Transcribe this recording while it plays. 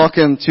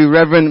Welcome to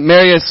Reverend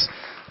Marius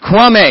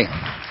Kouame.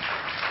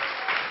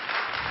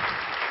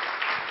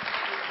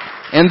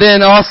 And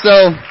then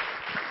also,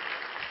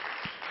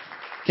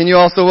 can you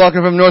also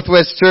welcome from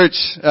Northwest Church,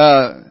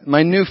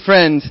 my new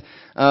friend,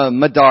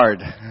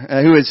 Medard,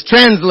 who is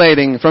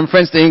translating from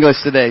French to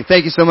English today.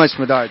 Thank you so much,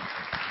 Medard.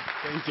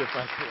 Thank you,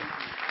 Pastor.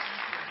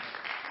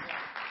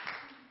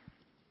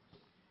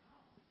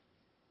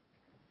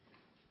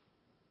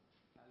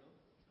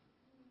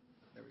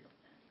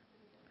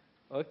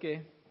 Ok.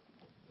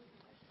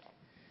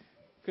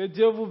 Que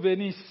Dieu vous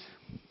bénisse.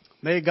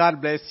 May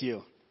God bless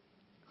you.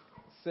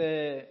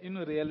 C'est une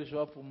réelle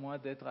joie pour moi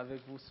d'être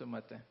avec vous ce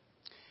matin.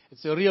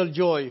 It's a real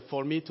joy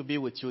for me to be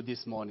with you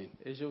this morning.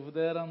 Et je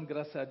voudrais rendre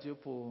grâce à Dieu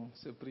pour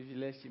ce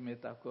privilège qu'il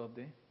m'est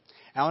accordé.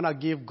 I want to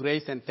give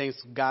grace and thanks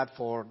to God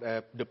for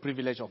the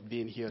privilege of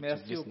being here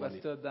Merci this au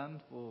morning. pasteur Dan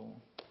pour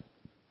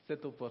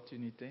cette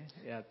opportunité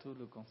et à tout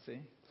le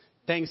conseil.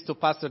 Thanks to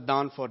Pastor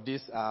Dan for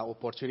this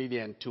opportunity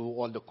and to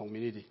all the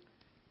community.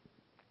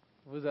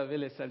 Vous avez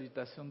les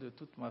salutations de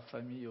toute ma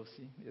famille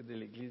aussi et de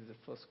l'église de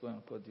Foursquare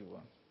en Côte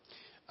d'Ivoire.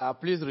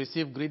 Please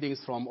receive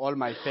greetings from all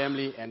my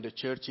family and the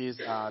churches,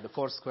 the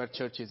Foursquare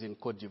churches in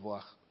Côte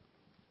d'Ivoire.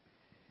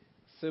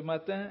 Ce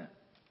matin,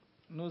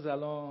 nous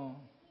allons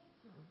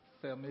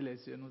fermer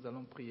les yeux, nous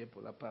allons prier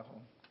pour la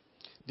parole.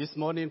 This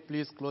morning,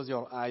 please close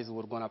your eyes.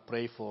 We're going to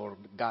pray for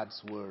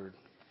God's word.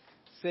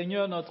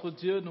 Seigneur notre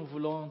Dieu, nous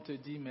voulons te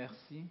dire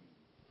merci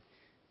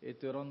et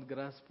te rendre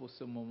grâce pour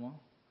ce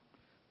moment.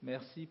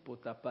 Merci pour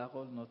ta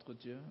parole, notre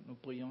Dieu. Nous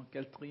prions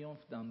qu'elle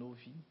triomphe dans nos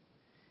vies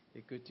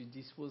et que tu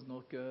disposes nos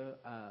cœurs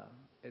à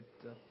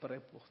être prêts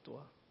pour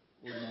toi,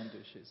 au nom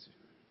de Jésus.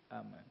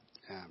 Amen.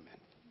 Amen.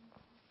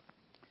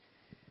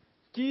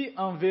 Qui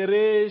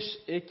enverrai-je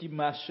et qui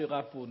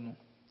marchera pour nous?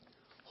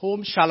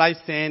 Whom shall I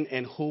send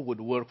and who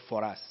would work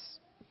for us?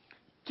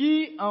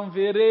 Qui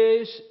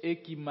enverrai-je et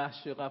qui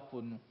marchera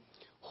pour nous?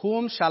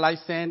 Whom shall I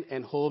send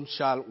and whom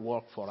shall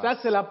work for Ça, us?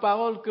 c'est la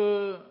parole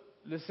que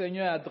le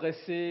Seigneur a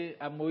adressée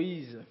à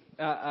Moïse,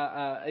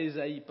 à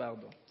Ésaïe,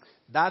 pardon.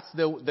 That's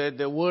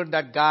the word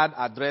that God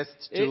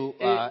addressed to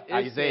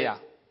Isaiah.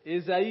 C'est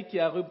Ésaïe qui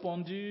a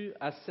répondu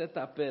à cet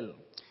appel.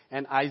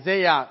 And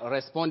Isaiah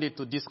responded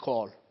to this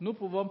call. Nous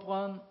pouvons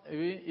prendre,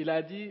 oui, il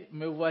a dit,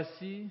 me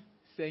voici,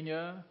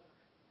 Seigneur.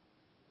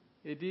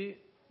 Il dit,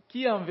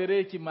 qui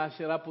enverrai et qui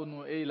marchera pour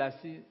nous? Et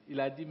il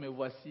a dit, me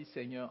voici,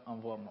 Seigneur,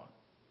 envoie-moi.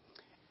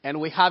 And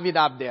we have it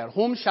up there.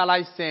 Whom shall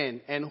I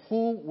send and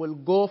who will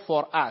go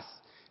for us?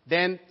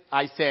 Then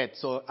I said,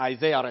 so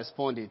Isaiah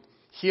responded,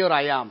 here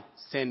I am,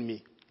 send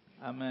me.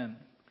 Amen.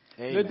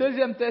 Amen. Le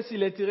deuxième texte,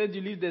 il est tiré du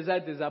livre des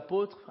Actes des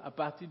Apôtres, à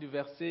partir du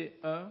verset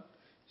 1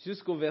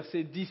 jusqu'au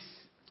verset 10.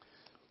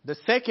 The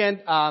second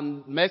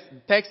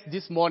text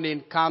this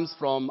morning comes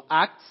from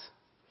Acts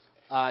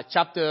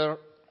chapter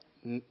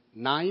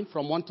 9,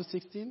 from 1 to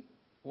 16.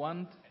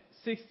 1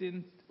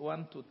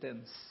 to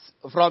 10.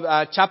 From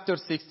chapter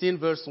 16,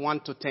 verse 1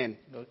 to 10.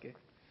 Ok.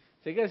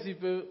 C'est que tu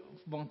peux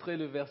montrer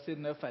le verset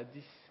 9 à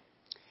 10.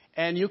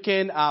 And you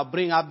can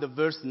bring up the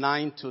verse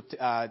 9 to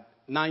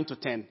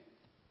 10.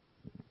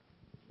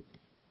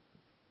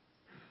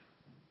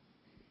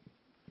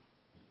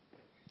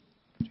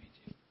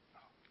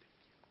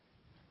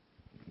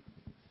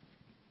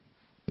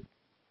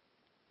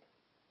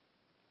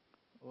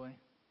 Ouais.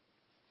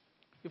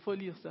 Il faut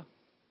lire ça.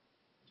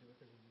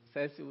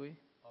 Ça, c'est oui.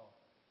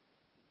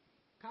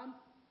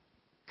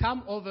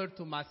 Come over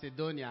to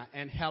Macedonia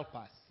and help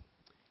us.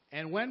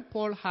 And when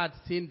Paul had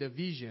seen the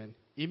vision,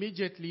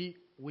 immediately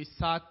we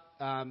sought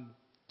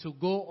to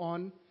go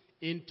on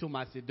into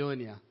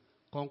Macedonia,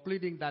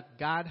 concluding that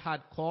God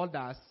had called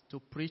us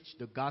to preach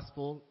the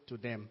gospel to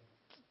them.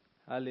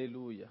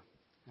 Alléluia.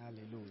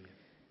 Hallelujah.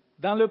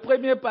 Dans le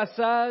premier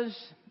passage,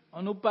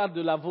 on nous parle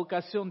de la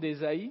vocation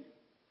d'Ésaïe.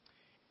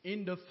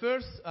 In the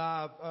first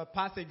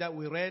passage that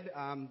we read,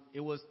 it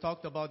was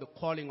talked about the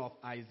calling of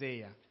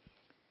Isaiah.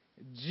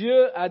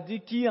 Dieu a dit,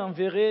 qui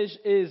enverrai-je?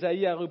 Et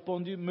Ésaïe a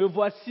répondu, me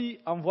voici,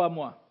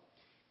 envoie-moi.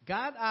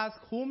 God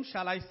asked, whom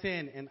shall I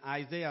send? And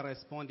Isaiah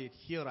responded,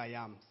 here I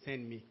am,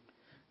 send me.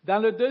 Dans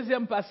le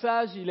deuxième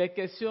passage, il est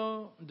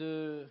question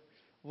de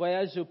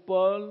voyage de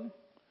Paul,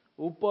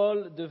 où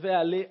Paul devait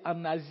aller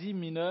en Asie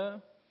mineure,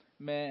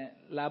 mais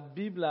la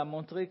Bible a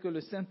montré que le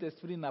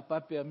Saint-Esprit n'a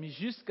pas permis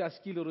jusqu'à ce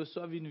qu'il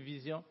reçoive une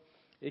vision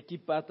et qu'il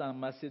parte en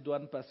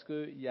Macédoine parce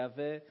qu'il y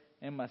avait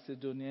un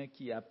Macédonien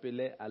qui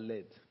appelait à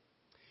l'aide.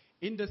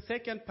 In the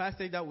second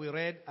passage that we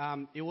read,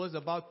 it was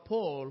about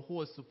Paul, who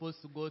was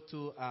supposed to go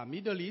to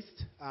Middle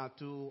East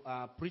to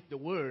preach the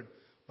word,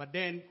 but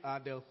then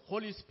the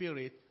Holy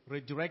Spirit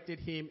redirected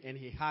him and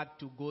he had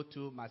to go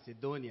to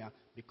Macedonia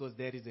because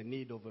there is a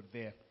need over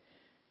there.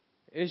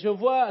 Et je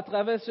vois à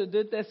travers ces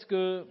deux textes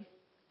que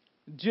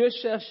Dieu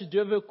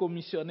veut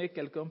commissionner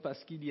quelqu'un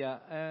parce qu'il y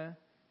a un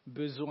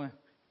besoin,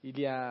 il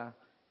y a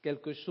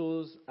quelque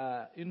chose,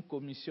 une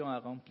commission à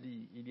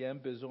remplir, il y a un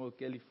besoin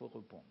auquel il faut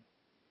répondre.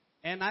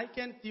 And I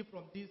can see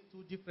from these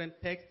two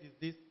different texts,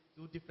 these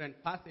two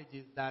different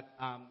passages, that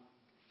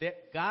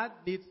God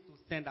needs to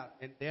send us,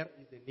 and there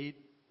is a need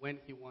when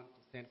He wants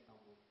to send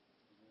someone.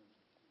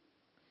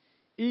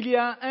 Il y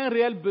a un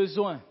réel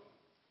besoin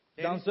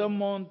There is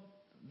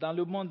dans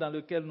le monde dans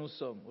lequel nous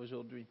sommes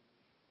aujourd'hui.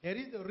 There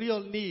is a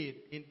real need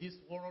in this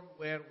world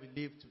where we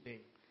live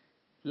today.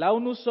 Là où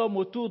nous sommes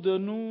autour de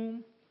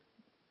nous,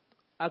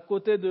 à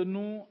côté de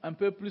nous, un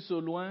peu plus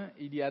au loin,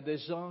 il y a des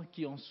gens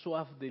qui ont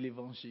soif de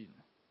l'évangile.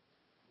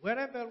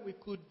 Wherever we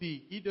could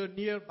be, either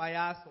nearby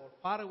us or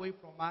far away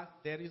from us,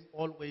 there is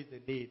always a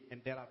need,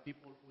 and there are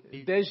people who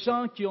need. Des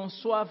gens qui ont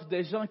soif,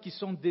 des gens qui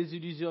sont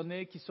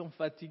désillusionnés, qui sont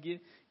fatigués,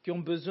 qui ont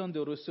besoin de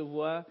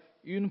recevoir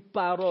une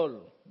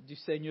parole du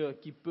Seigneur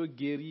qui peut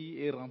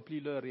guérir et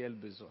remplir leurs réels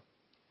besoins.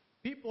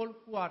 People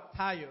who are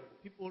tired,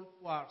 people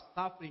who are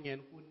suffering,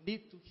 and who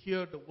need to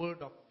hear the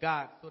word of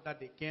God so that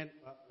they can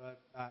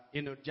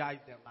energize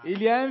their lives.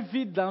 Il y a un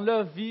vide dans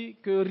leur vie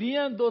que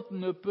rien d'autre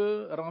ne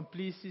peut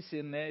remplir si ce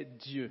n'est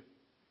Dieu.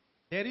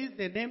 There is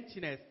an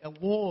emptiness, a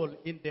wall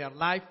in their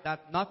life that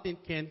nothing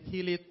can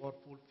heal it or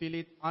fulfill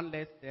it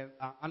unless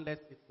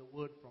it's the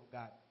word from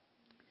God.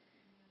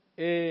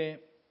 Et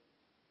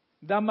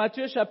dans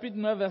Matthieu chapitre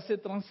 9, versets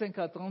 35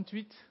 à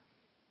 38,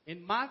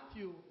 In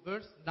Matthew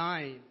verse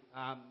 9,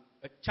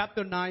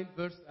 chapter 9,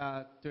 verse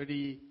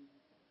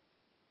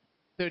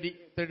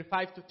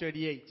 35 to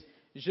 38.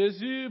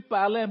 Jésus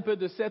parlait un peu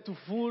de cette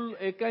foule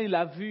et quand il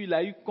a vu, il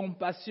a eu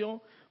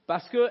compassion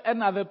parce qu'elle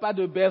n'avait pas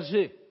de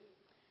berger.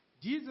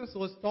 Jesus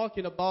was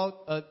talking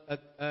about a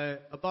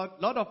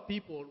lot of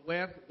people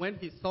where when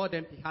he saw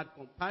them, he had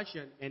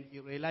compassion and he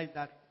realized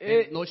that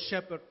there is no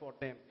shepherd for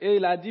them. Et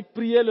il a dit,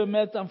 priez le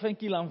maître afin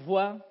qu'il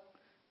envoie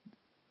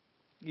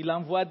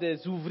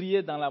des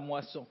ouvriers dans la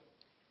moisson.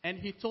 And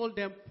he told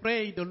them,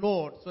 pray the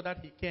Lord so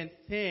that he can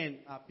send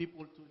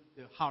people to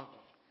the harvest.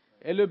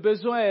 Et le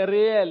besoin est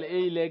réel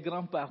et il est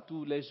grand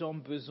partout. Les gens ont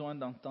besoin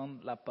d'entendre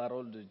la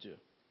parole de Dieu.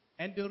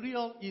 And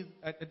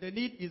the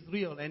need is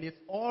real and it's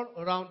all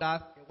around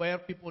us where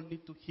people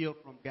need to hear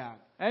from God.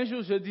 Un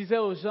jour, je disais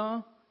aux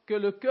gens que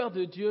le cœur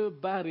de Dieu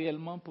bat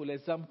réellement pour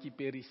les âmes qui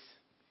périssent.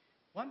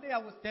 One day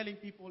I was telling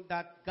people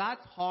that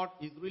God's heart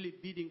is really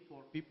beating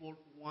for people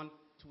who want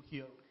to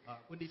hear.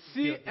 Who need to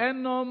Si hear him.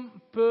 un homme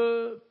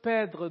peut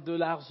perdre de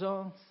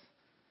l'argent,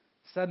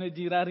 ça ne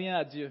dira rien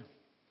à Dieu.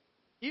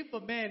 If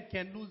a man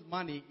can lose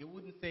money, he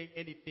wouldn't say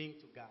anything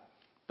to God.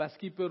 Parce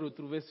qu'il peut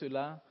retrouver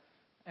cela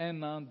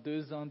 1 an,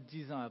 2 ans,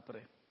 10 ans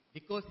après.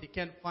 Because he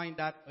can find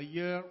that a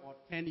year or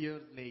 10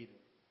 years later.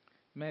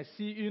 Mais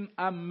si une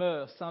âme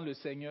meurt sans le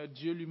Seigneur,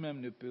 Dieu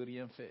lui-même ne peut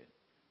rien faire.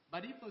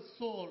 But if a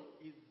soul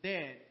is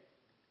dead,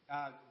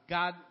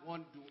 God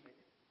won't do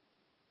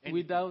anything.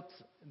 Without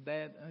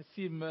that,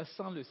 s'il meurt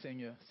sans le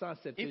Seigneur, sans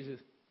accepter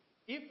Jésus.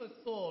 If a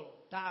soul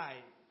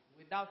died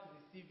without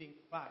receiving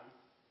Christ,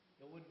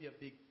 there would be a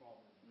big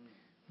problem.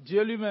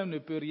 Dieu lui-même ne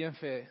peut rien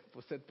faire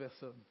pour cette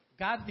personne.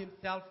 God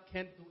himself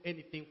can't do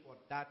anything for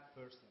that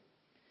person.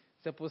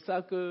 C'est pour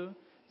ça que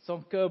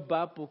son cœur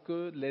bat pour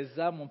que les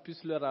âmes, on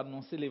puisse leur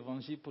annoncer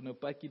l'évangile pour ne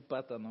pas qu'ils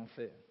partent en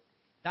enfer.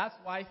 That's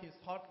why his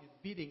heart is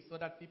beating so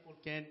that people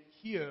can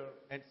hear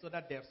and so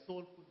that their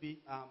soul could be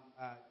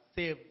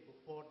saved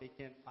before they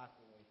can pass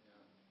away.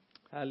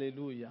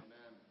 Alléluia.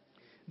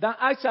 Dans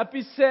Actes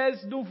chapitre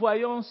 16, nous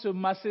voyons ce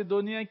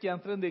Macédonien qui est en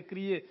train de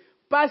crier,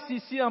 passe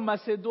ici en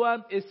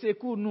Macédoine et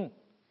secours-nous.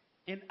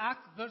 In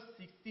Acts verse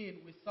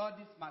 16, we saw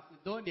this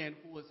Macedonian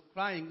who was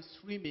crying,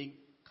 screaming,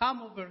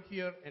 come over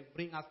here and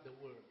bring us the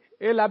word.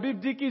 Et la Bible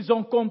dit qu'ils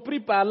ont compris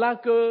par là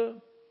que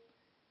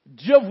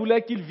Dieu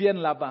voulait qu'ils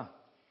viennent là-bas.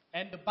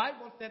 And the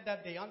Bible said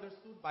that they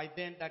understood by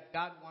then that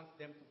God wants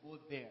them to go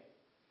there.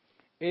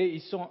 Et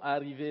ils sont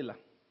arrivés là.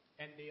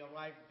 And they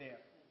arrived there.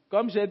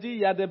 Comme j'ai dit, il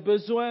y a des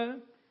besoins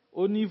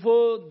au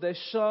niveau des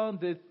champs,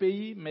 des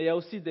pays, mais il y a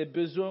aussi des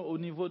besoins au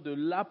niveau de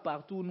là,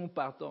 partout où nous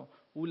partons,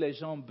 où les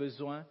gens ont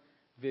besoin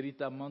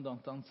véritablement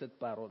d'entendre cette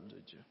parole de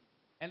Dieu.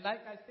 And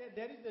like I said,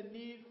 there is a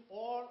need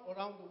all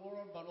around the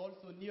world, but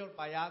also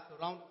nearby us,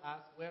 around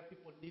us, where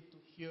people need to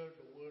hear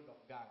the word of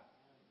God.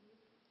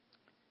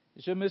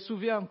 Je me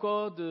souviens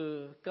encore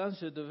de quand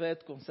je devais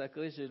être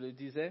consacré, je le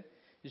disais,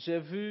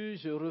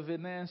 je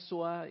revenais un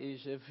soir et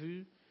j'ai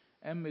vu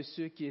un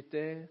monsieur qui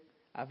était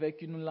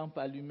avec une lampe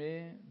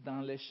allumée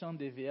dans les champs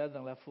d'Évéa,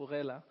 dans la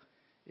forêt là,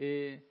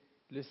 et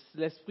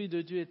l'Esprit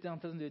de Dieu était en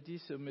train de dire,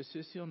 ce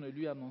monsieur, si on ne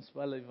lui annonce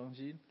pas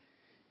l'évangile,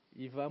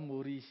 il va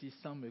mourir ici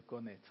sans me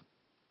connaître.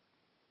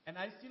 And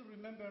I still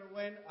remember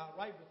when,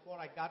 right before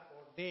I got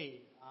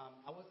ordained,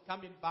 I was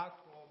coming back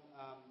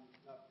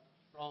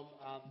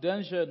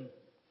D'un jeûne.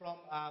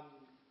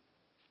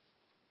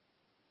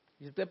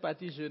 J'étais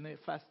parti jeûner,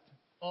 fast.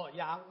 Oh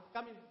yeah, I was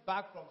coming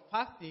back from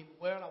fasting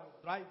where I was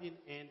driving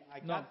and I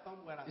got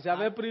somewhere.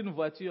 J'avais pris une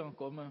voiture en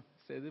commun.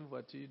 C'est une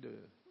voiture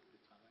de...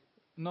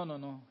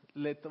 Non.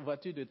 Les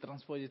voitures de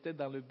transport. J'étais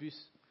dans le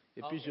bus.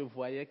 Et puis je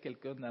voyais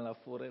quelqu'un dans la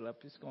forêt là,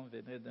 puisqu'on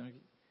venait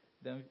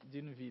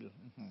d'une ville.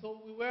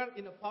 So we were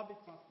in a public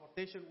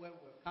transportation where we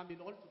were coming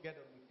all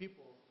together with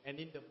people. And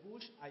in the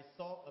bush, I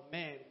saw a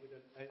man with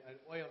an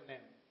oil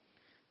lamp.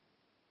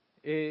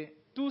 Et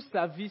toute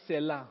sa vie,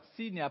 c'est là.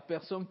 S'il n'y a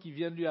personne qui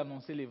vient lui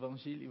annoncer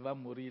l'évangile, il va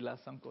mourir là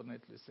sans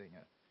connaître le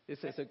Seigneur. Et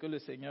c'est ce que le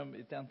Seigneur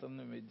était en train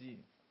de me dire.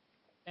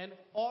 And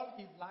all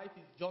his life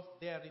is just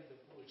there in the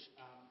bush.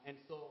 And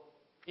so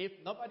if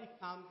nobody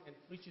comes and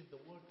preaches the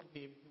word to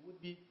him, he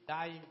would be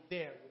dying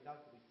there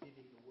without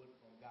receiving the word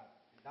from God.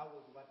 And that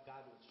was what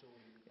God was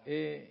showing him.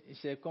 Et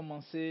j'ai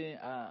commencé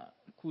à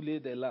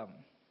couler des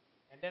larmes.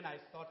 And then I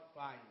started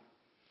crying.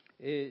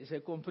 Et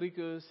j'ai compris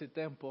que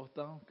c'était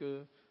important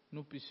que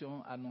nous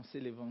puissions annoncer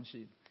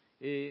l'évangile.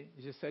 Et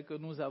je sais que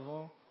nous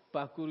avons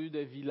parcouru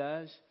des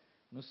villages,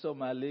 nous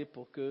sommes allés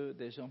pour que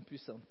des gens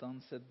puissent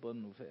entendre cette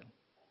bonne nouvelle.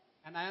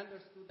 And I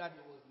understood that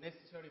it was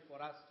necessary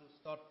for us to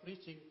start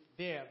preaching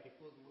there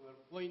because we were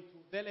going to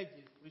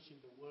villages preaching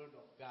the word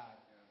of God.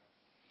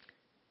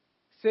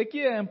 Ce qui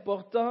est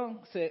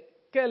important, c'est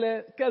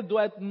quelle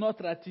doit être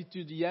notre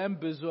attitude. Il y a un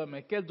besoin,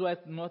 mais quelle doit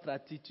être notre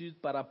attitude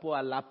par rapport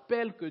à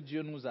l'appel que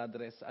Dieu nous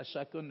adresse à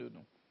chacun de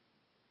nous.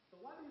 So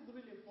what is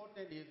really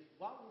important is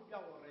what would be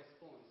our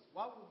response?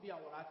 What would be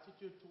our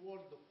attitude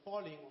towards the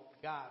calling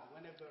of God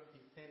whenever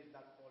He sends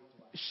that call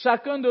to us?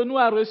 Chacun de nous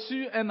a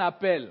reçu un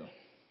appel.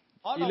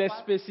 Il est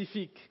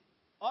spécifique.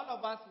 All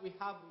of us, we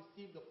have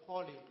received a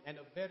calling and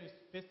a very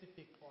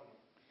specific calling.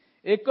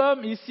 Et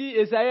comme ici,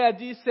 Esaïe a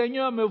dit,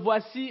 Seigneur, me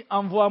voici,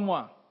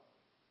 envoie-moi.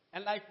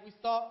 And like we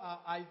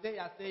saw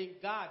Isaiah saying,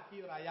 God,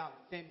 here I am,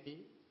 send me.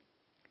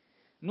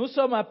 Nous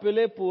sommes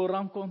appelés pour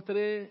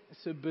rencontrer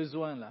ce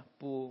besoin-là,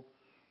 pour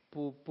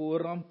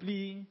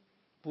remplir,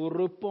 pour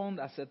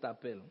répondre à cet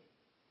appel.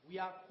 We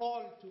are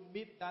called to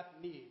meet that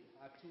need,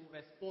 to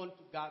respond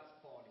to God's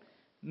calling.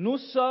 Nous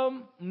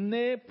sommes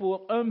nés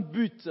pour un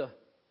but.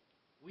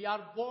 We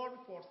are born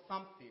for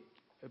something,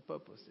 A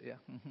purpose, yeah.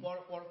 for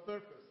a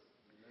purpose.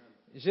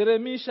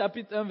 Jérémie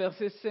chapitre 1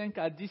 verset 5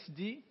 à 10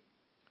 dit,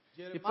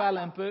 il parle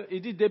un peu,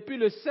 il dit, depuis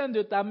le sein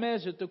de ta mère,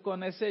 je te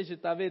connaissais, je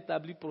t'avais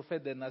établi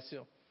prophète des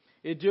nations.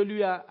 Et Dieu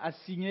lui a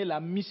assigné la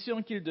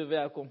mission qu'il devait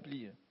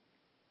accomplir.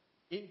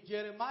 In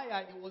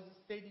Jeremiah, it was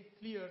stated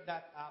clear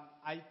that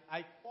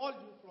I called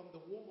you from the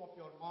womb of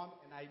your mom,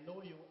 and I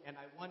know you, and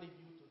I wanted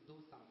you to do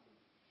something.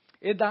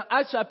 Et dans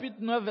Actes chapitre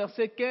 9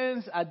 verset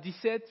 15 à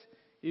 17,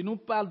 il nous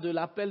parle de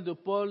l'appel de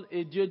Paul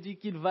et Dieu dit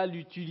qu'il va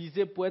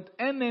l'utiliser pour être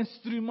un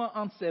instrument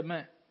entre ses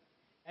mains.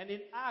 And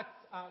in Acts,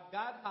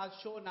 God has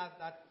shown us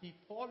that He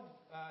called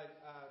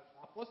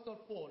Apostle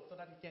Paul so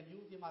that He can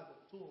use him as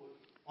a tool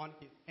on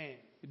his hand.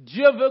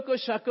 Dieu veut que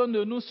chacun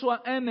de nous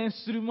soit un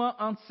instrument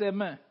entre ses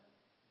mains.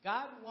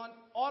 God wants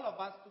all of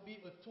us to be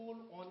a tool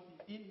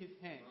in His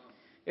hand.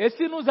 Et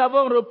si nous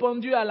avons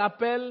répondu à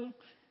l'appel,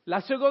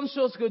 la seconde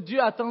chose que Dieu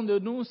attend de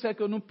nous, c'est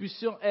que nous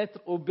puissions être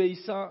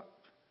obéissants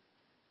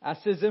à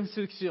ses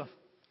instructions.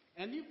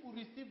 And if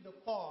we receive the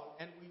call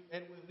and we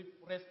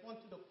respond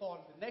to the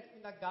call, the next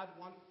thing that God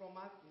wants from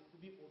us is to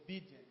be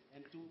obedient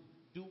and to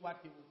do what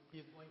He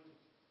is going to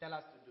tell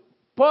us to do.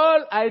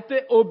 Paul a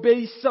été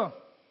obéissant.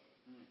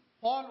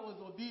 Paul was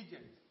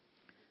obedient.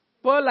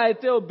 Paul a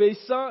été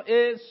obéissant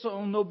et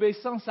son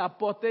obéissance a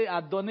porté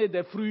à donner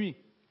des fruits.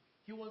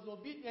 He was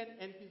obedient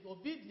and his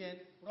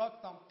obedience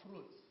brought some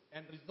fruits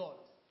and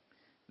results.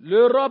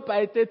 L'Europe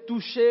a été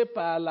touchée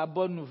par la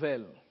bonne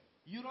nouvelle.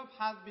 Europe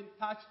has been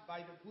touched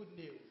by the good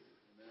news.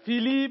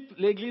 Philippe,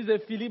 l'église de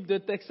Philippe de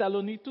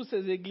Thessalonique, toutes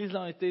ces églises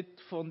ont été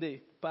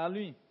fondées par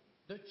lui.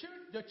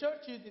 The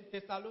churches in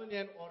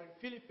Thessalonian or in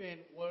Philippines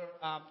were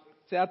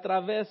C'est à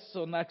travers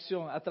son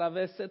action, à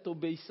travers cette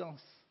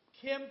obéissance.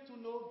 Came to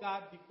know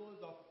God because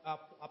of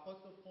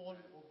Apostle Paul's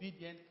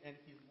obedience and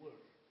his word.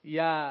 Il y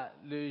a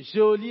le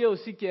geôlier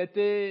aussi qui a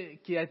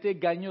été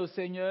gagné au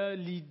Seigneur,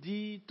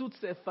 Lydie, toutes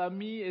ces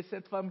familles et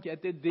cette femme qui a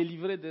été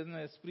délivrée d'un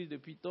esprit de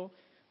python.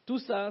 Tout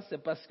ça, c'est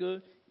parce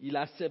qu'il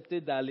a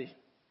accepté d'aller.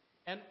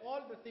 And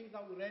all the things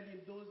that we read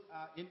in those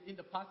in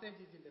the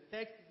passages in the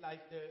text,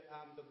 like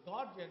the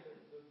guardian,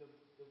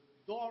 the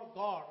door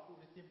guard who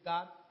received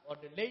God, or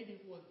the lady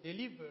who was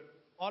delivered,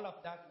 all of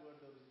that were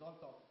the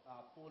result of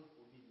Paul's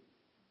obedience.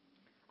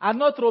 À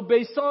notre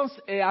obéissance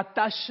est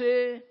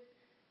attaché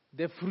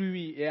des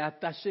fruits, est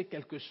attaché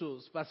quelque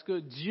chose. Parce que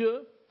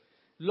Dieu,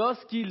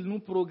 lorsqu'il nous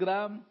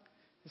programme,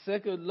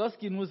 c'est que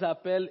lorsqu'il nous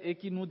appelle et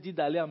qu'il nous dit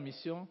d'aller en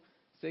mission,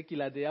 c'est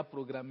qu'il a déjà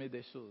programmé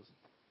des choses.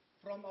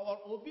 From our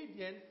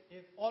obedience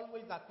is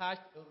always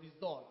attached a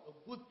result, a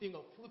good thing,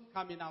 a fruit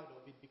coming out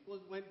of it.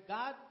 Because when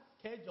God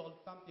schedules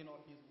something or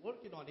He's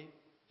working on it,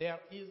 there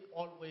is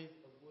always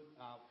a good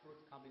fruit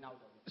coming out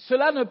of it.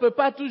 Cela ne peut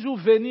pas toujours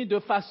venir de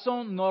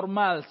façon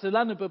normale.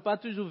 Cela ne peut pas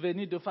toujours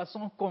venir de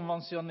façon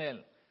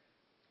conventionnelle.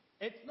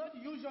 It's not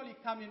usually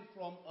coming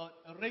from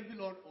a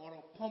regular or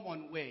a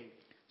common way.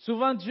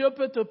 Souvent, Dieu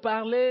peut te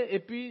parler et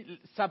puis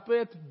ça peut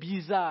être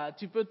bizarre.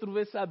 Tu peux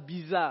trouver ça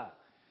bizarre.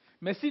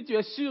 Mais si tu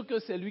es sûr que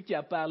c'est lui qui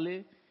a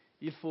parlé,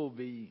 il faut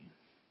obéir.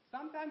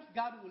 Sometimes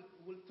God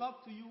will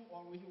talk to you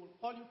or He will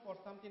call you for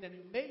something and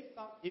it may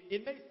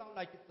sound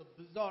like it's a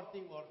bizarre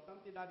thing or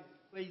something that is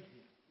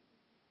crazy.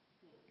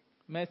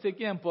 Mais ce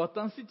qui est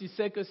important, si tu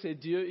sais que c'est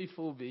Dieu, il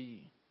faut obéir.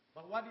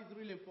 But what is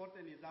really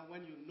important is that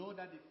when you know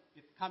that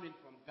it's coming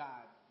from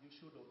God, you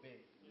should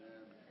obey.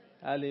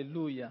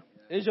 Alléluia.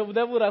 Et je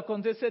voudrais vous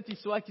raconter cette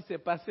histoire qui s'est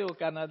passée au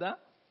Canada.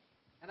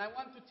 And I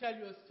want to tell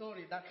you a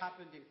story that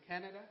happened in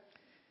Canada.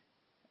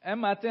 Un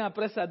matin,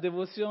 après sa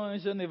dévotion, un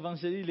jeune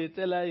évangéliste, il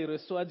était là, il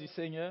reçoit du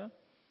Seigneur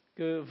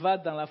que va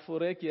dans la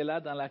forêt qui est là,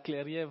 dans la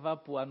clairière, va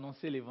pour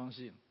annoncer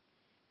l'évangile.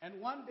 And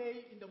one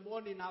day in the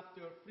morning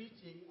after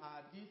preaching,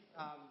 this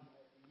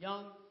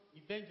young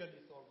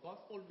evangelist or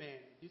gospel man,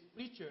 this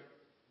preacher,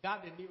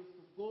 got the news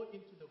to go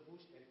into the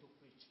bush and to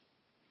preach.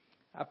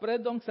 Après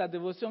donc sa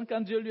dévotion,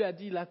 quand Dieu lui a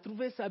dit, il a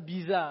trouvé ça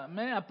bizarre,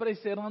 mais après il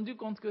s'est rendu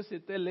compte que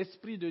c'était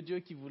l'Esprit de Dieu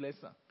qui voulait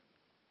ça.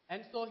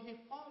 And so he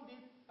found it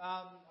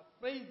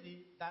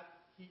crazy that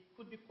he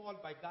could be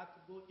called by God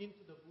to go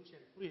into the bush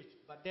and preach,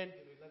 but then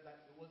he realized that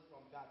it was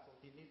from God, so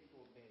he needs to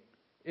obey.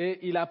 Et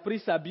il a pris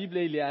sa Bible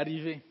et il est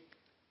arrivé.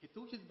 He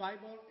took his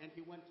Bible and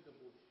he went to the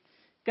bush.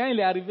 Quand il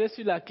est arrivé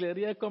sur la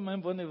clairière comme un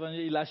bon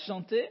évangile, il a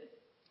chanté.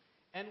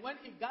 And when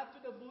he got to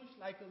the bush,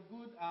 like a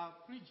good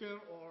preacher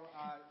or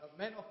a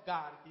man of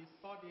God, he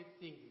started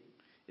singing.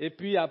 Et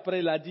puis après,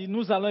 il a dit,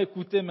 nous allons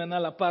écouter maintenant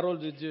la parole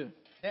de Dieu.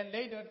 Then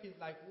later, he's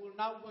like, we're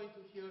now going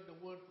to hear the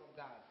word from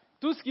God.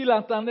 Tout ce qu'il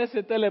entendait,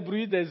 c'était le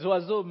bruit des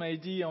oiseaux, mais il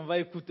dit, on va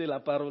écouter la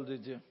parole de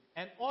Dieu.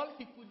 And all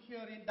he could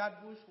hear in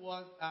that bush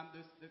was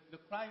the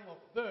crying of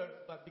birds,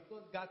 but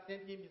because God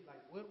sent him, he's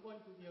like, we're going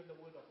to hear the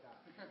word of God.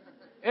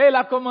 Et il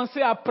a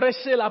commencé à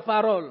prêcher la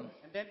parole.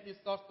 And then he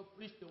starts to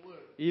preach the word.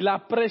 Il a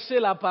prêché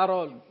la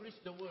parole.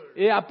 Preach the word.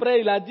 Et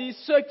après, il a dit,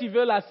 ceux qui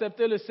veulent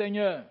accepter le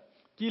Seigneur,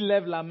 qu'ils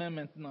lèvent la main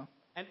maintenant.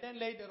 And then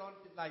later on,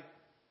 he's like,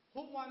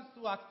 who wants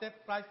to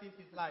accept Christ in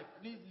his life?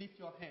 Please lift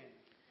your hand.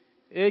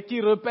 Et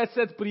qui répète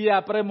cette prière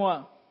après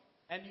moi.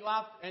 And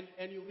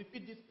you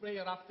repeat this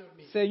prayer after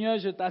me. Seigneur,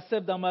 je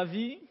t'accepte dans ma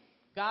vie.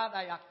 God,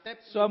 I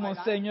accept you Sois in my mon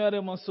life Seigneur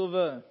et mon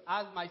Sauveur.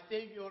 as my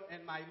Savior and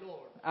my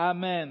Lord.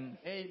 Amen.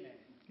 Amen.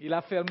 Il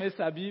a fermé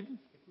sa Bible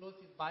He closed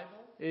his Bible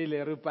et il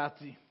est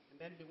reparti. and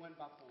then he went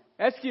back home.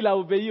 Est-ce qu'il a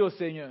obéi au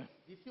Seigneur?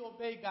 Did he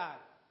obey God?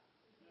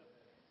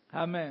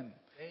 Amen.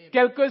 Amen.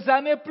 Quelques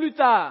années plus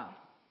tard,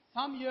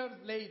 Some years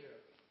later,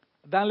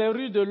 dans les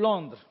rues de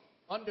Londres,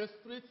 on the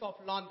streets of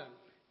London,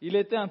 il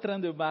était en train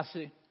de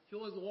marcher. he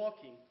was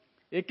walking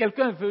Et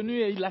quelqu'un est venu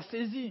et il l'a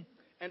saisi.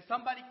 and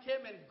somebody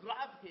came and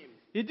grabbed him.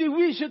 Il dit,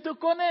 oui, je te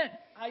connais.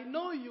 I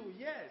know you,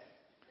 yes.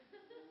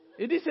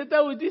 Il dit, c'était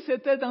où? Il dit,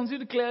 c'était dans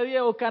une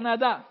clairière au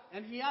Canada.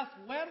 And he asked,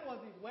 where was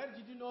it? Where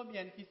did you know me?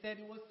 And he said,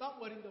 it was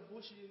somewhere in the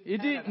bush in Il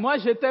dit, Canada. moi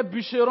j'étais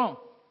bûcheron.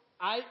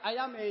 I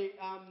am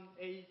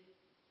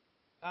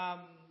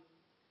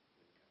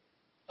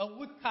a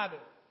woodcutter,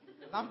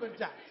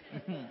 lumberjack.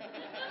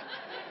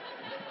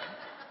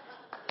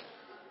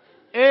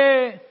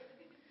 Et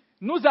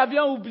nous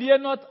avions oublié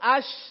notre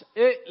hache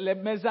et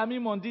mes amis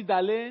m'ont dit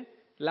d'aller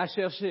la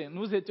chercher.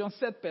 Nous étions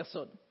 7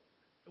 personnes.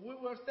 We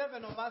were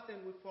 7 of us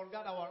and we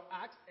forgot our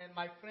axe and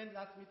my friends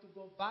asked me to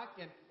go back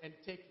and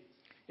take it.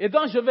 Et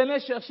donc je venais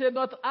chercher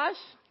notre hache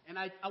And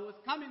I was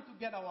coming to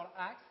get our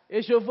axe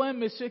et je vois un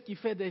monsieur qui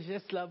fait des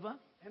gestes là-bas.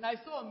 and I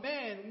saw a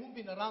man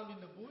moving around in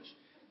the bush.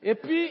 Et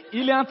puis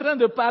il est en train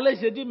de parler.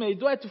 J'ai dit, mais il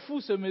doit être fou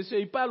ce monsieur.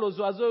 Il parle aux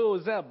oiseaux et aux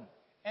herbes.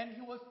 And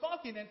he was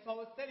talking and so I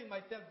was telling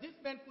myself, this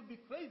man could be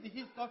crazy.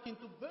 He's talking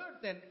to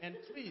birds and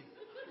trees.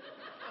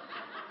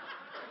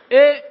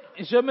 Et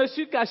je me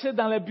suis caché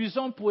dans les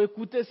buissons pour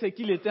écouter ce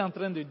qu'il était en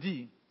train de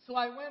dire. So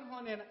I went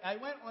on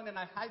and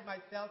I hid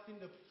myself in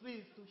the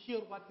trees to hear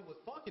what he was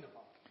talking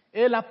about.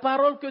 Et la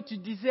parole que tu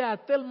disais a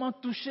tellement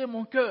touché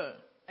mon cœur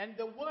And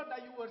the word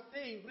that you were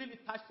saying really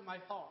touched my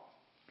heart.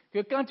 que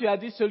quand tu as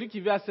dit celui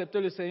qui veut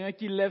accepter le Seigneur,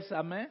 qu'il lève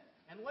sa main,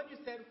 And when you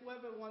said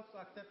whoever wants to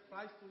accept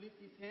Christ to lift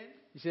his hand,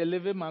 j'ai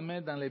levé ma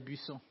main dans les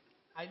buissons.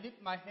 I lift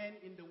my hand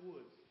in the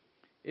woods.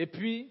 Et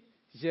puis,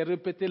 j'ai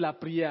répété la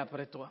prière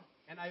après toi.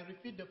 And I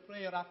repeat the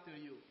prayer after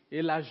you.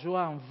 Et la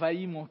joie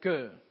envahit mon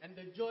cœur. And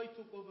the joy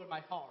took over my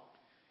heart.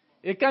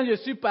 Et quand je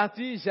suis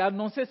parti, j'ai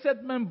annoncé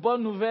cette même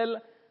bonne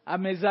nouvelle à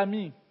mes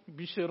amis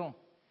bûcherons.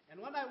 And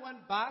when I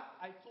went back,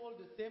 I told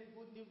the same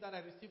good news that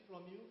I received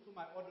from you to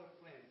my other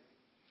friends.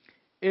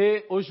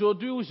 Et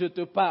aujourd'hui où je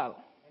te parle,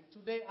 And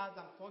today, as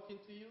I'm talking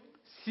to you,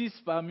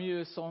 6 parmi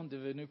eux sont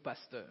devenus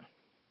pasteurs.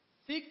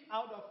 6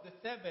 out of the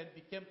 7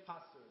 became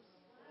pastors.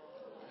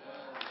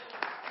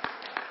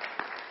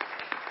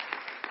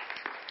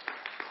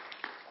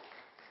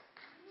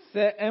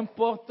 C'est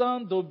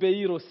important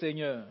d'obéir au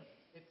Seigneur.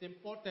 It's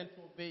important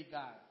to obey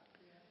God.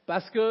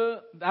 Parce que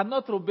dans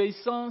notre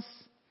obéissance,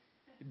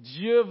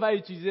 Dieu va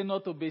utiliser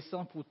notre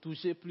obéissance pour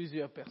toucher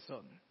plusieurs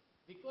personnes.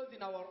 Because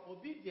in our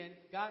obedience,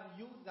 God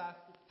used us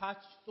to touch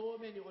so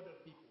many other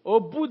people. Au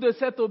bout de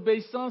cette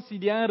obéissance,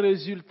 il y a un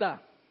résultat.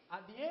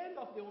 At the end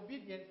of the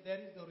obedience, there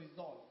is the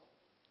result.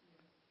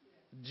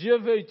 Dieu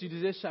veut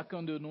utiliser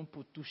chacun de nous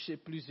pour toucher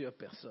plusieurs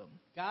personnes.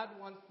 God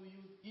wants to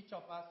use each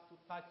of us to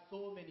touch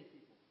so many people.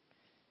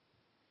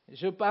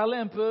 Je parlais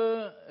un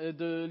peu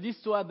de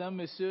l'histoire d'un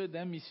monsieur,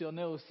 d'un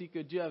missionnaire aussi que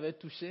Dieu avait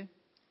touché.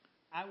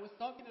 I was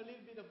talking a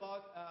little bit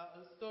about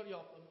a story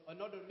of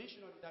another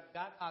missionary that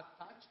God has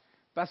touched.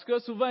 Parce que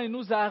souvent, il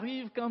nous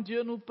arrive, quand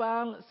Dieu nous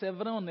parle, c'est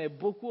vrai, on est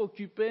beaucoup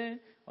occupé,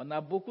 on a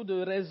beaucoup de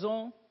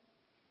raisons.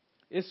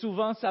 Et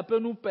souvent, ça peut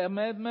nous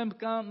permettre, même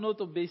quand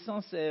notre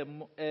obéissance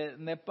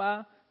n'est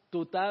pas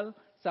totale,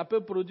 ça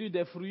peut produire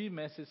des fruits,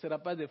 mais ce ne sera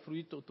pas des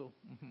fruits totaux.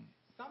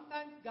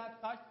 Sometimes God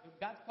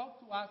talks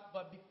to us,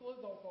 but because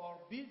of our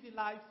busy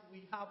lives,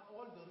 we have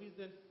all the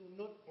reasons to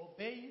not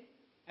obey it.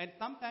 And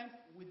sometimes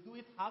we do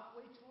it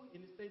halfway through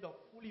instead of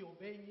fully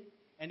obeying it,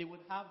 and it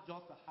would have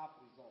just a half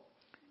result.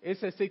 Et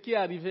c'est ce qui est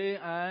arrivé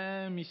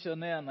à un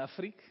missionnaire en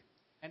Afrique.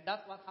 And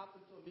that's what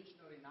happened to a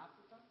missionary in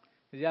Africa.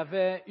 Il y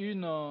avait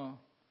une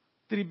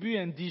tribu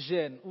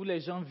indigène où les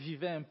gens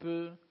vivaient un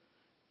peu,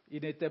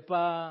 ils étaient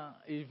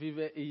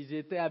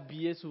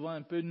habillés souvent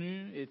un peu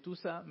nus et tout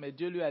ça, mais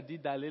Dieu lui a dit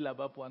d'aller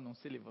là-bas pour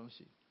annoncer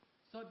l'évangile.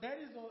 So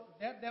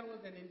there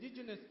was an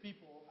indigenous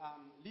people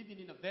living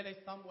in a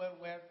village somewhere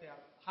where they are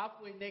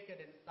halfway naked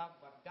and stuff,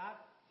 but God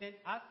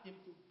asked him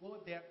to go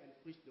there and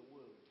preach the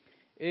word.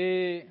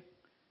 Et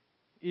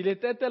il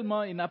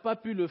n'a pas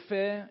pu le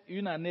faire,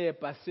 une année est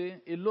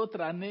passée, et l'autre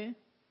année,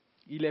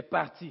 il est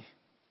parti.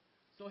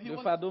 Le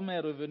fardeau est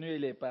revenu et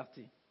il est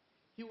parti.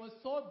 He was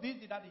so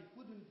busy that he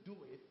couldn't do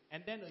it,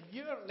 and then a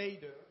year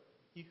later,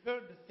 he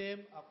heard the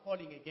same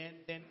calling again,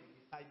 then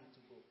he decided to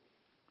go.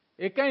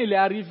 Et quand il est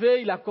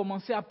arrivé, il a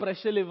commencé à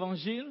prêcher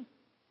l'évangile.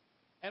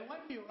 And when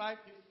he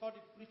arrived, he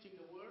started preaching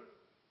the word,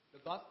 the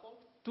gospel.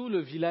 Tout le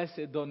village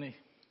s'est donné.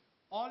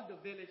 All the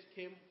village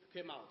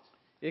came out.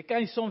 Et quand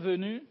ils sont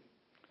venus,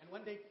 And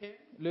when they came,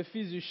 le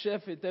fils du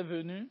chef était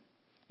venu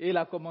et il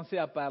a commencé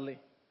à parler.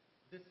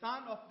 the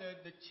son of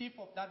the chief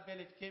of that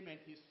village came and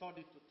he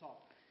started to talk.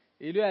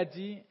 Et il lui a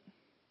dit,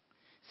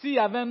 s'il y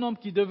avait un homme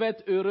qui devait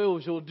être heureux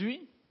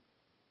aujourd'hui,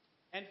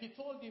 And he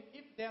told him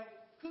if there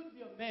could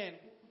be a man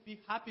who could be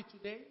happy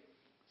today,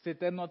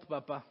 c'était notre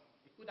papa.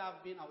 it could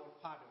have been our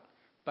father.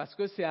 Parce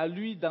que c'est à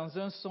lui, dans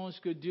un songe,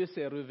 que Dieu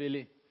s'est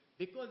révélé.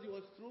 Because it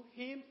was through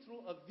him,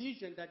 through a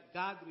vision, that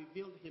God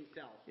revealed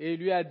himself. Et il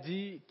lui a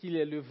dit qu'il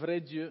est le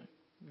vrai Dieu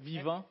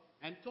vivant.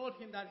 And told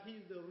him that he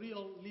is the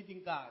real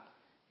living God.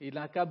 Il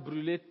n'a qu'à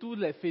brûler tous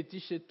les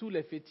fétiches et tous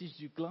les fétiches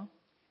du clan.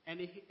 And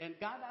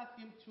God asked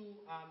him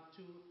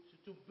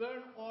to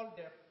burn all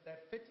their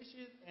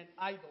fetishes and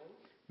idols.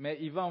 Mais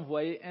il va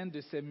envoyer un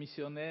de ses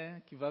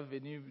missionnaires qui va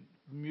venir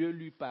mieux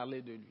lui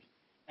parler de lui.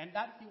 And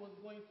that he was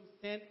going to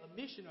send a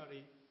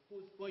missionary who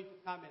is going to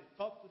come and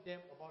talk to them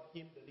about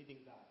him, the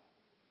living God.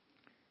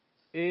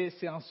 Et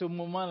c'est en ce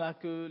moment-là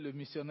que le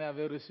missionnaire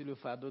avait reçu le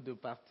fardeau de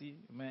partir,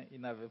 mais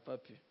il n'avait pas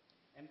pu.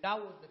 And that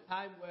was the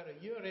time where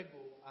a year ago,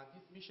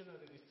 this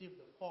missionary received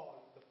the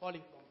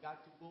calling from God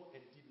to go and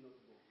did not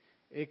go.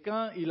 Et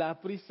quand il a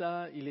appris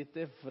ça, il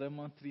était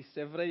vraiment triste.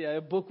 C'est vrai, il y avait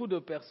beaucoup de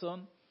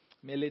personnes,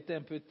 mais il était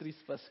un peu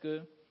triste parce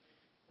que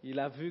il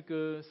a vu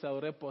que ça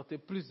aurait porté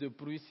plus de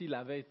fruits s'il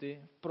avait été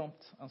prompt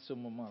en ce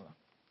moment-là.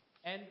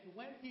 And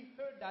when he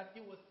heard that,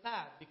 he was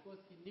sad because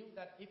he knew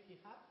that if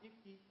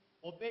he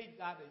obeyed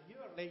God a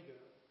year later,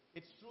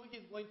 it's true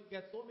he's going to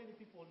get so many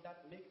people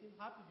that makes him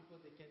happy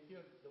because they can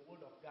hear the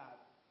word of God.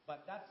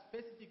 But that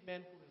specific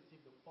man who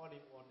received the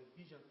calling or the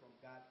vision from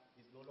God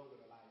is no longer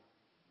alive.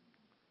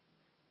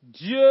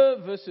 Dieu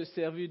veut se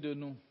servir de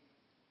nous.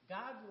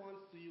 God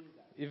wants to use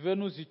us. Il veut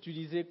nous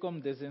utiliser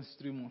comme des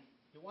instruments.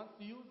 He wants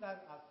to use us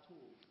as tools.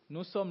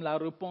 Nous sommes la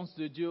réponse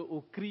de Dieu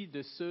au cri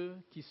de ceux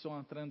qui sont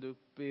en train de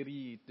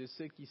périr, de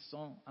ceux qui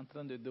sont en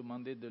train de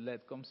demander de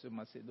l'aide, comme ce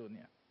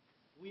Macédonien.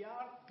 We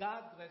are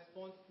God's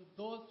response to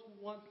those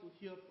who want to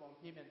hear from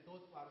Him and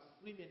those who are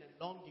screaming and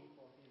longing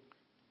for Him.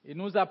 Il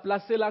nous a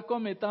placés là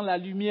comme étant la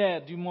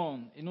lumière du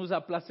monde. Il nous a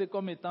placés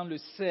comme étant le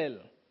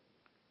sel.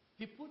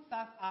 He puts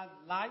us as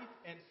light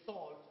and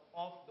salt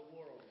of the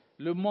world.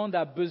 Le monde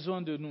a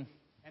besoin de nous.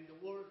 And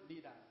the world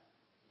leads us.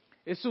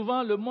 Et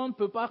souvent, le monde ne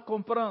peut pas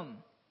comprendre.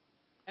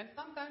 And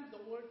sometimes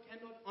the world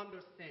cannot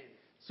understand.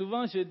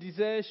 Souvent, je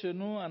disais chez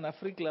nous, en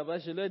Afrique, là-bas,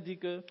 je leur dis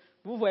que,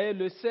 vous voyez,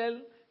 le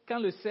sel, quand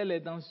le sel est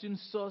dans une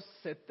sauce,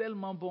 c'est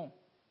tellement bon.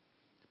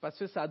 Parce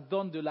que ça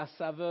donne de la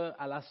saveur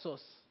à la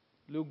sauce,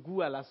 le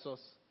goût à la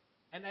sauce.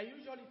 And I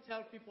usually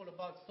tell people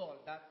about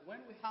salt, that when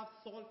we have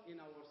salt in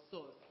our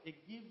sauce,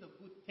 it gives a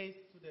good taste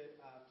to the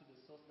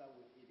sauce that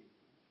we're eating.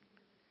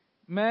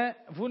 Mais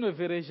vous ne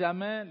verrez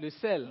jamais le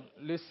sel.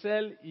 Le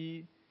sel,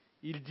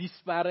 il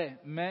disparaît,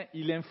 mais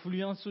il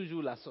influence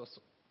toujours la sauce.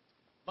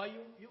 But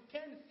you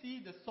can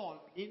see the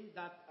salt in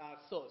that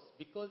sauce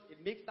because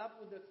it mixed up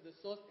with the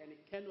sauce and it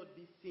cannot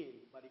be seen,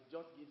 but it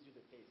just gives you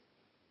the taste.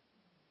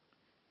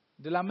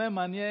 De la même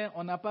manière,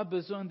 on n'a pas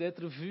besoin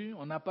d'être vu,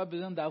 on n'a pas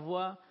besoin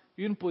d'avoir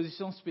une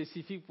position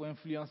spécifique pour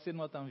influencer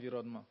notre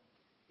environnement.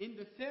 In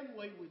the same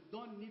way, we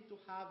don't need to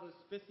have a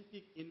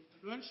specific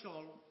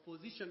influential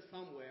position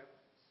somewhere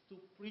to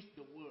preach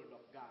the word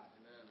of God.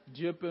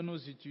 Dieu peut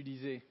nous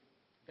utiliser,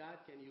 God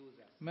can use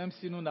us. même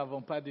si nous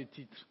n'avons pas de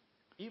titre.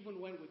 Even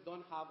when we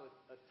don't have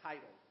a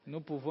title,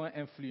 Nous pouvons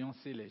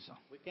influencer les gens.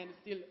 we can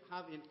still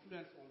have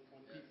influence on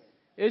people.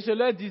 Et je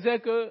leur disais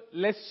que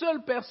les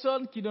seules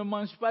personnes qui ne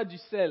mangent pas du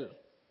sel,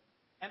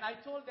 And I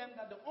told them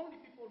that the only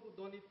people who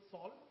don't eat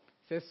salt,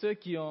 c'est ceux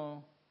qui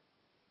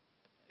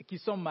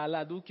sont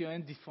malades ou qui ont un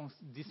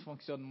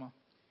dysfonctionnement.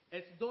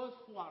 it's those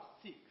who are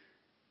sick.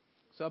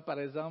 Soit par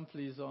exemple,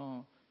 ils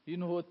ont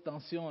une haute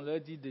tension, on leur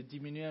dit de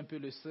diminuer un peu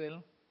le sel.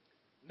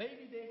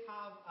 Maybe they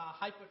have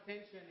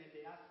hypertension and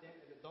they ask them,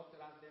 and the doctor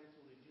asks them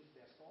to reduce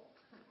their salt.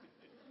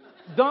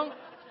 Donc,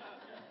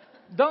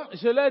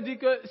 je leur dis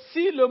que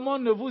si le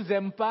monde ne vous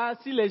aime pas,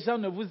 si les gens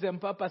ne vous aiment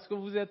pas parce que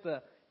vous êtes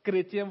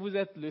chrétien, vous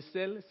êtes le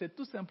sel, c'est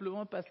tout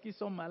simplement parce qu'ils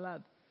sont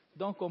malades.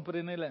 Donc,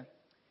 comprenez-les.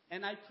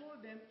 And I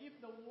told them, if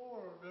the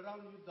world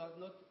around you does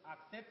not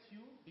accept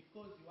you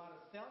because you are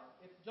a self,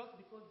 it's just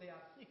because they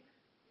are sick.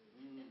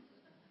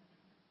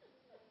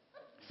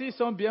 S'ils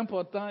sont bien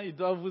portants, ils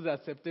doivent vous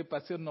accepter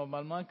parce que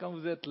normalement, quand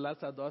vous êtes là,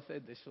 ça doit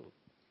faire des choses.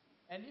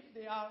 And if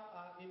they are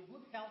in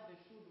good health, they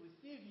should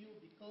receive you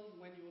because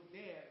when you're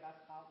there,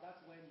 that's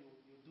when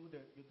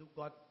you do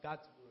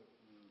God's word.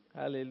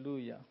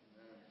 Alléluia.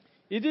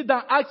 Il dit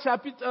dans Actes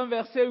chapitre 1,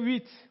 verset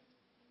 8,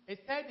 It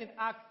said in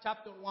Acts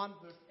chapter 1,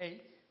 verse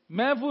 8,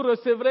 mais vous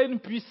recevrez une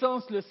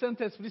puissance, le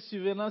Saint-Esprit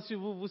survenant sur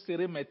vous, vous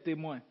serez mes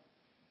témoins.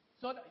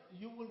 so that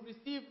you will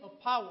receive a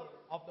power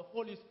of the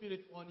Holy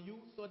Spirit on you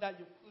so that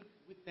you could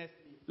witness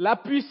me. La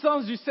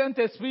puissance du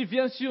Saint-Esprit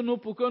vient sur nous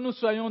pour que nous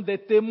soyons des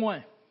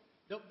témoins.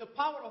 The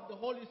power of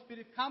the Holy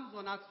Spirit comes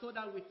on us so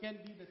that we can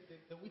be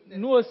the witness.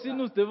 Nous to aussi, God.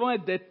 nous devons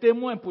être des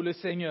témoins pour le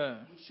Seigneur.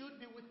 We should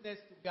be witness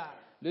to God.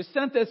 Le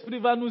Saint-Esprit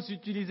va nous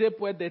utiliser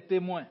pour être des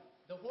témoins.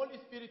 The Holy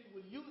Spirit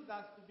will use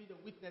us to be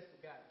the witness to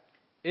God.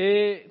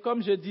 Et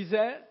comme je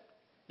disais,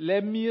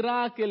 les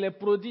miracles et les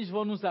prodiges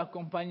vont nous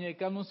accompagner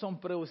quand nous sommes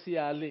prêts aussi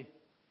à aller.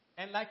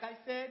 And like I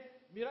said,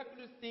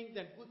 miraculous things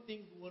and good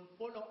things will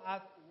follow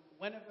us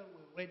whenever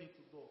we're ready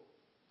to go.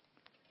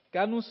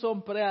 Quand nous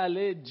sommes prêts à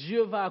aller,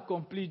 Dieu va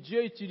accomplir.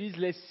 Dieu utilise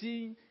les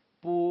signes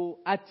pour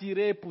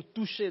attirer, pour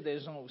toucher des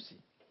gens aussi.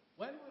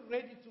 When we're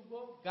ready to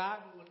go, God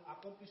will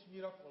accomplish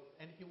miracles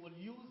and He will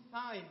use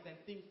signs and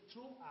things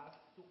through us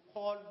to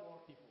call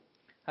more people.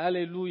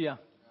 Alléluia.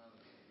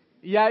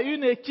 Il y a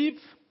une équipe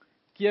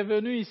qui est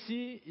venue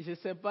ici, je ne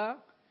sais pas,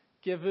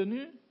 qui est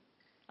venue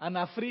en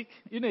Afrique,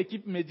 une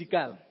équipe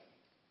médicale.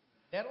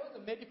 There was a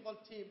medical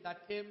team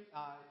that came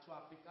to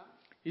Africa.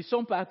 Ils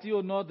sont partis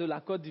au nord de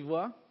la Côte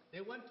d'Ivoire.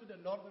 They went to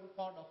the northern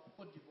part of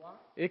Côte d'Ivoire.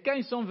 Et quand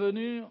ils sont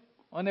venus,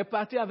 on est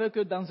parti avec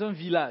eux dans un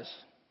village.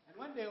 And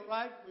when they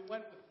arrived, we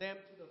went with them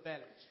to the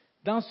village.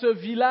 Dans ce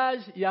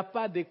village, il n'y a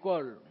pas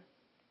d'école.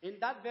 In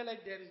that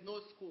village, there is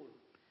no school.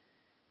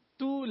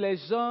 Tous les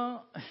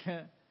gens,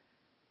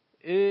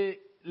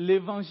 et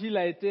l'évangile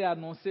a été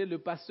annoncé, le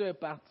pasteur est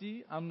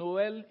parti, en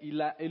Noël, il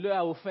leur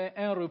a offert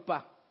un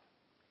repas.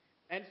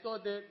 And so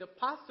the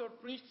pastor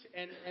preached,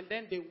 and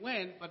then they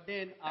went, but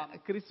then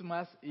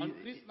Christmas, on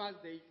Christmas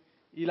Day,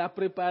 il a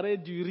préparé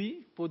du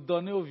riz pour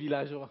donner aux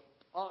villageois.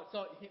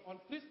 on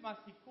Christmas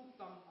he cooked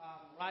some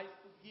rice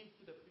to give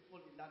to the people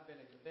in that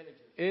village, the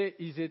villagers. Et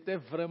ils étaient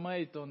vraiment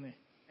étonnés.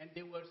 And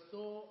they were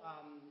so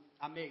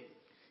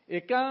amazed.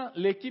 Et quand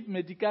l'équipe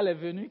médicale est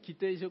venue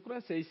quitter, je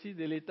crois que c'est ici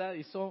de l'État,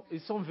 ils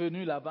sont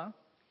venus là-bas.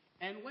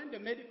 And when the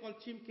medical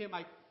team came,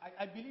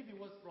 I believe it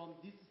was from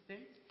this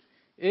state.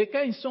 Et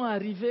quand ils sont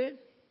arrivés,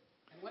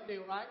 And when they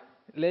arrived,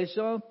 les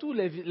gens, tous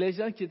les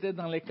gens qui étaient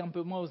dans les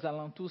campements aux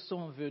alentours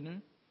sont venus.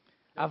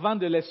 Avant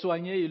de les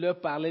soigner, ils leur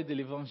parlaient de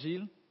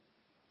l'évangile.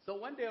 so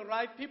when they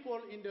arrived, people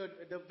in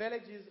the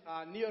villages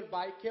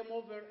nearby came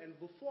over, and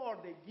before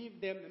they give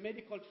them the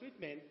medical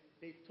treatment,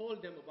 they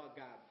told them about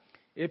God.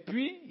 Et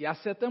puis, il y a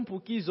certains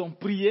pour qui ils ont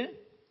prié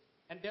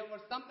And there were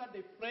some that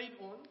they prayed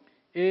on,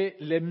 et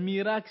les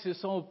miracles se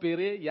sont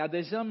opérés. Il y a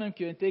des gens même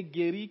qui ont été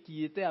guéris,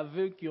 qui étaient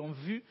aveugles, qui ont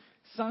vu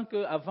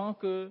avant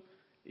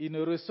qu'ils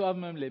ne reçoivent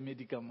même les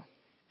médicaments.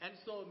 and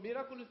so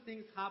miraculous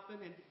things happened,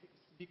 and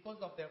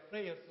because of their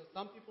prayers, so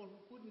some people who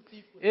couldn't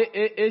see could.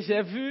 Et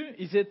j'ai vu,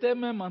 ils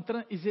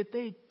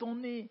étaient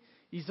étonnés.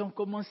 Ils ont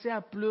commencé à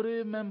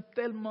pleurer même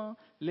tellement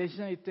les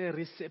gens étaient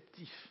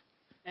réceptifs.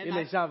 And Et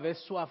les gens avaient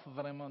soif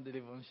vraiment de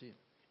l'évangile.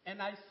 And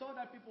I saw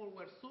that people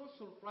were so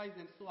surprised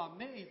and so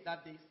amazed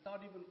that they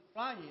started even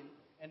crying,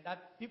 and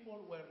that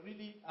people were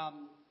really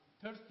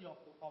thirsty of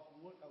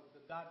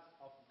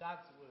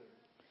God's word.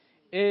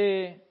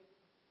 Et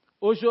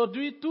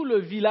aujourd'hui, tout le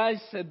village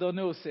s'est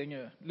donné au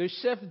Seigneur. Le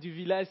chef du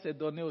village s'est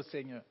donné au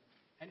Seigneur.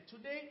 And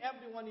today,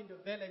 everyone in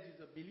the village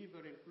is a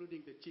believer,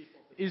 including the chief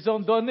of the Ils ont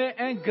donné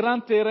un grand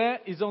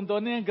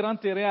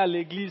terrain à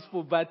l'église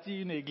pour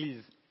bâtir une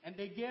église. And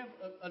they gave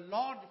a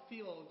large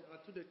field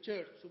to the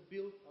church to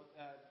build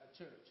a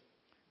church.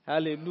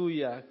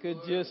 Alléluia, que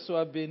Dieu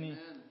soit béni.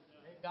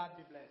 May God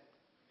be blessed.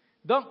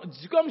 Donc,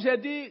 comme j'ai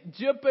dit,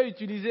 Dieu peut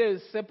utiliser,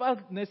 ce n'est pas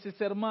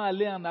nécessairement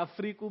aller en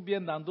Afrique ou bien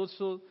dans d'autres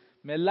choses,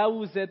 mais là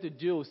où vous êtes,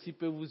 Dieu aussi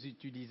peut vous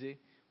utiliser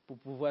pour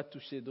pouvoir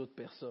toucher d'autres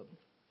personnes.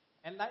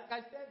 And like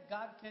I said,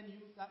 God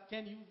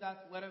can use us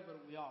wherever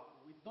we are.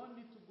 We don't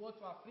need to go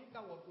to Africa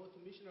or go to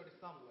missionary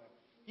somewhere.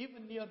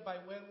 Even nearby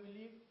where we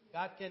live,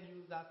 God can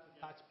use us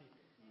to touch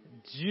people.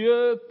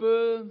 Dieu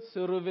peut se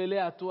révéler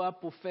à toi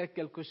pour faire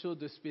quelque chose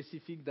de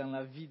spécifique dans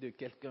la vie de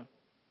quelqu'un.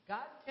 God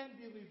can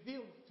be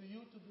revealed to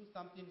you to do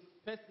something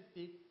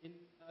specific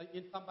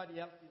in somebody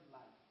else's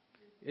life.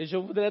 Et je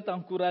voudrais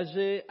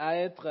t'encourager à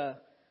être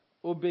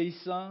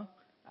obéissant,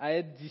 à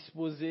être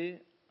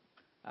disposé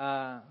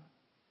à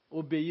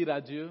obéir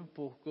à Dieu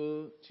pour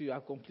que tu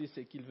accomplisses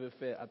ce qu'il veut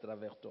faire à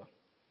travers toi.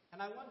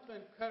 And I want to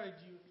encourage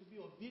you to be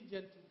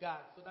obedient to God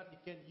so that He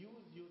can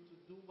use you to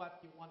do what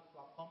He wants to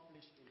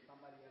accomplish in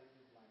somebody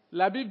else's life.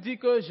 La Bible dit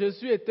que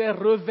Jésus était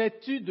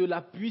revêtu de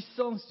la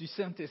puissance du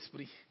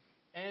Saint-Esprit.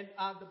 And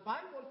the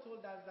Bible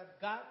told us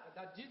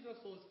that Jesus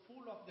was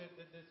full of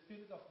the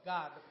Spirit of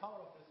God, the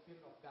power of the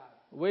Spirit of God.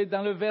 Oui,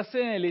 dans le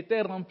verset 1, il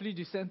était rempli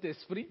du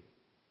Saint-Esprit.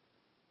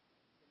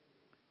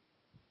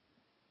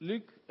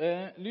 Luc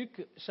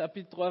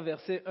chapitre 3,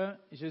 verset 1,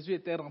 Jésus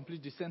était rempli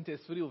du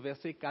Saint-Esprit. Au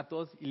verset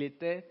 14, il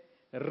était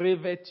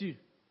revêtu.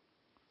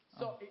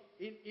 So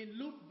in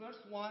Luke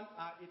verse 1,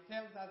 it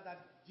tells us that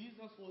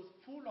Jesus was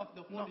full of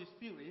the Holy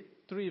Spirit.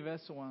 3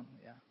 verse 1,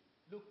 yeah.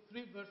 Luke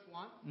 3 verse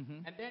 1.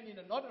 Mhm. And then in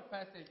another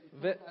passage, it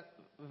told us,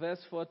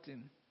 Verse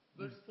 14,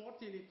 verse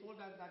 14, it told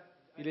us that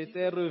il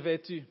était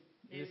revêtu.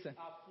 is C'est-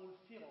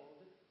 fulfilled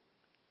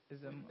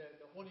c'est- with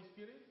the Holy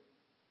Spirit.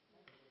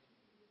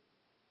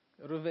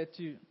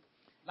 Revêtu.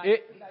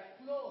 Like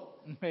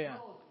clothed Yeah.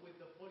 with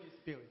the Holy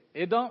Spirit.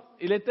 Et donc,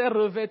 il était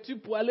revêtu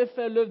pour aller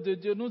faire l'œuvre de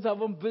Dieu. Nous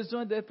avons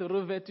besoin d'être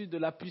revêtus de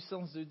la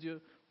puissance de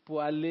Dieu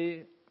pour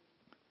aller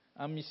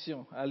en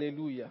mission.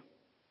 Alléluia.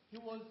 He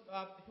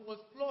was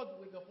clothed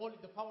with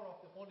the power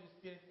of the Holy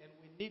Spirit, and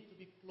we need to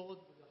be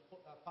clothed with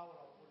the power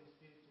of the Holy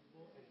Spirit to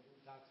go and do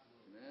God's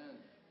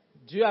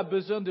will. Dieu a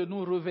besoin de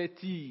nous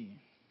revêtir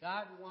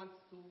God wants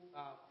to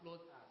clothe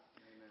us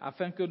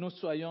afin que nous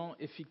soyons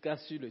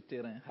efficaces sur le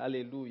terrain.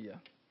 Alléluia.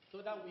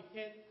 so that we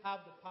can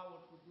have the power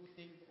to do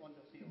things on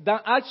the field.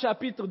 Dans Actes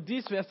chapitre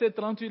 10, verset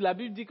 38, la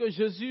Bible dit que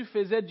Jésus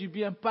faisait du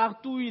bien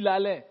partout où il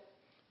allait.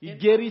 Il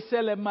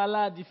guérissait les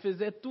malades, il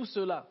faisait tout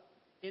cela.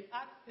 In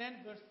Acts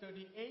 10 verse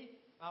 38,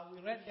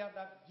 we read there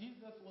that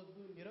Jesus was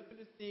doing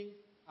miraculous things,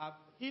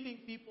 healing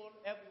people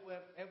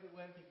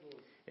everywhere he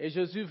goes. Et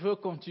Jésus veut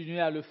continuer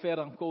à le faire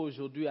encore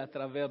aujourd'hui à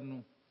travers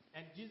nous.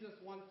 And Jesus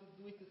wants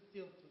to do it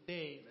still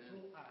today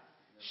through us.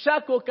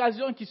 Chaque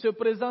occasion qui se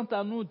présente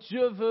à nous,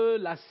 Dieu veut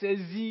la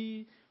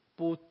saisir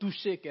pour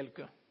toucher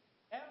quelqu'un.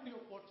 Every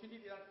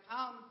opportunity that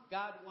comes,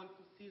 God wants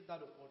to seize that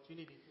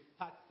opportunity to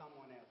touch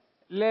someone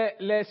else.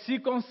 Les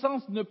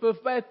circonstances ne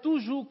peuvent pas être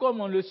toujours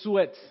comme on le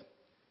souhaite.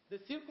 The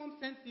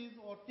circumstances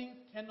or things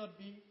cannot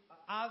be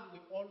as we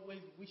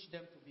always wish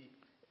them to be.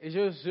 Et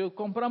je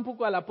comprends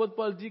pourquoi l'apôtre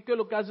Paul dit que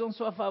l'occasion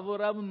soit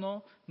favorable ou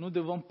non, nous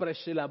devons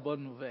prêcher la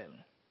bonne nouvelle.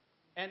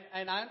 And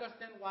I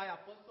understand why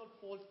Apostle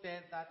Paul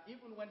says that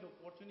even when the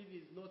opportunity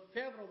is not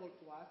favorable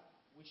to us,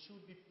 we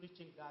should be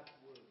preaching God's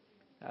word.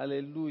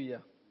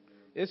 Alléluia.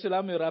 Et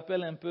cela me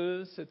rappelle un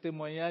peu ce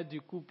témoignage du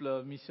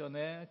couple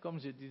missionnaire, comme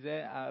je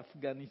disais, à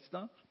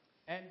Afghanistan.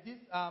 And this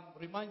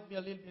reminds me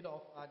a little bit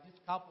of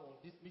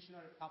this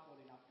missionary couple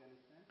in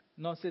Afghanistan.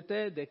 Non,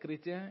 c'était des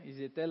chrétiens,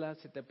 ils étaient là,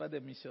 ce n'étaient pas des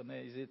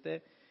missionnaires.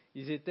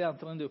 Ils étaient en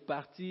train de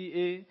partir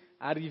et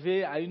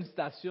arriver à une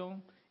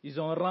station, ils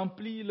ont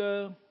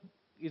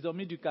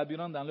mis du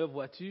carburant dans leur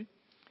voiture.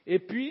 Et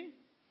puis,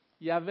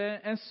 il y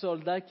avait un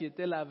soldat qui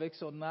était là avec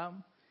son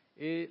arme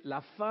et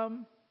la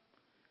femme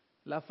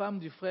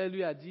du frère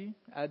lui a dit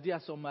à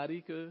son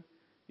mari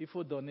qu'il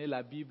faut donner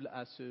la Bible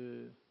à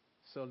ce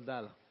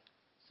soldat-là.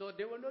 So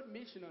they were not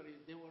missionaries,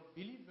 they were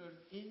believers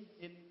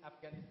in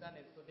Afghanistan,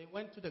 and so they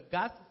went to the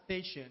gas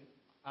station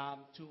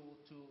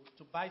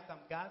to buy some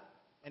gas,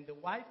 and the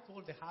wife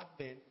told the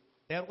husband,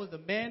 there was a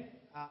man,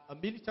 a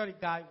military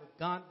guy with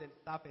guns and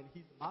stuff, and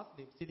he's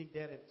Muslim sitting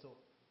there, and so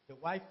the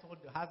wife told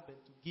the husband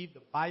to give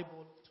the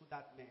Bible to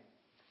that man.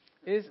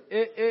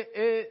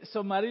 Et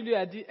son mari lui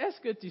a dit, est-ce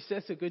que tu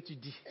sais ce que tu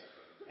dis?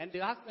 And the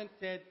husband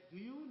said, do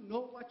you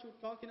know what you're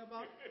talking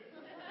about?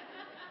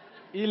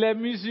 Il est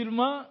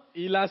musulman,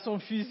 il a son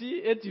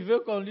fusil et tu veux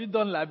qu'on lui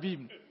donne la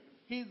Bible.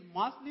 He's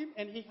Muslim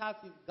and he has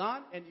his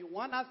gun and you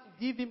want us to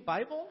give him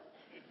Bible?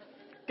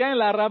 Quand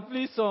il a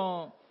rempli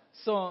son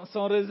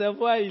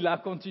réservoir, il a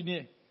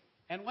continué.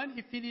 And when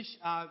he finished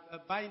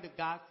buying the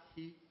gas,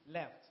 he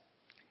left.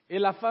 Et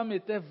la femme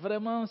était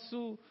vraiment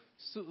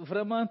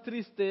vraiment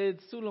triste et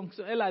sous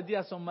l'onction. Elle a dit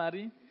à son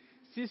mari,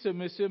 si ce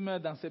monsieur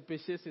meurt dans ses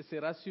péchés, ce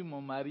sera sur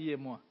mon mari et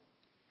moi.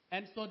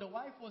 And so the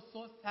wife was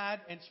so sad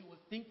and she was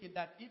thinking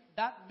that if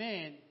that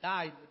man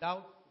died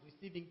without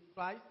receiving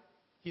Christ,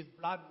 his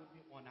blood would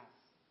be on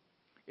us.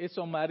 Et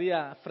son mari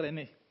a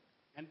freiné.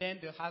 And then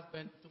the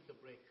husband took the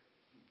break.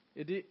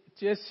 Il dit,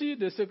 tu es sûr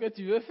de ce que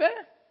tu veux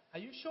faire? Are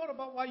you sure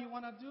about what you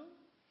want to do?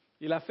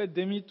 Il a fait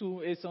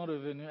demi-tour et ils sont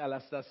revenus à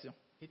la station.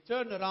 He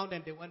turned around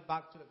and they went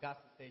back to the gas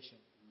station.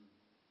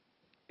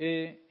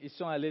 Et ils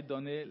sont allés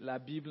donner la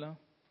Bible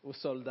aux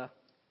soldats.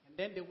 And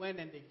then they went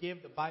and they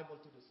gave the Bible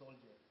to the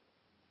soldier.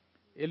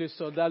 Et le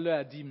soldat leur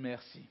a dit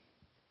merci.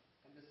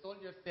 And the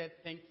soldier said,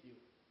 thank you.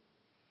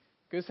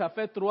 Que ça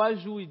fait 3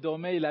 jours, il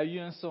dormait, il a eu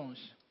un songe.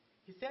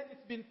 He said,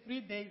 it's been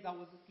 3 days I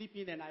was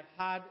sleeping and I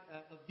had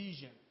a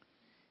vision.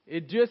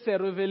 Et Dieu s'est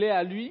révélé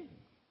à lui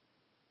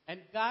And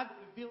God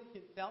revealed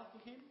himself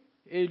to him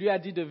et il lui a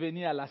dit de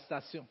venir à la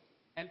station.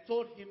 and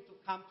told him to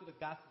come to the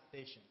gas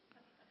station.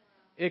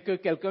 Et que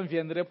quelqu'un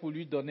viendrait pour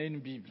lui donner une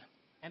Bible.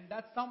 And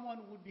that someone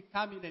would be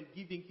coming and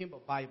giving him a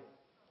Bible.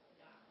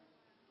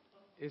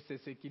 Et c'est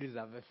ce qu'ils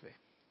avaient fait.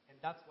 And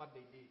that's what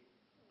they did.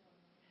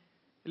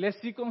 Les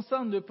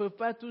circonstances ne peuvent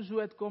pas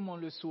toujours être comme on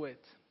le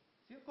souhaite.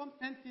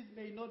 Circumstances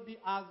may not be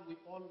as we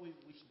always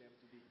wish them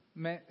to be.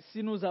 Mais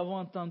si nous avons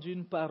entendu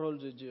une parole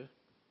de Dieu,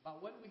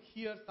 But when we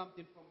hear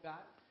something from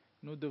God,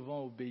 nous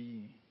devons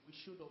obéir. we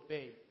should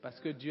obey. Parce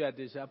que Dieu a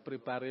déjà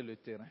préparé le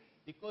terrain.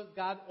 Because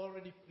God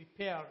already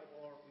prepared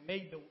or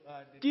made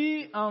the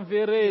Qui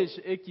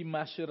enverrai-je et qui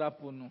marchera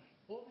pour nous?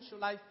 whom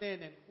shall I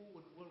send and who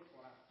would work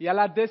for us? Il y a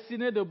la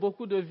destinée de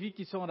beaucoup de vies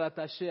qui sont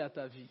rattachées à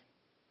ta vie.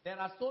 There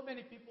are so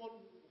many people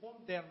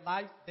whom their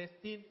life's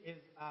destiny is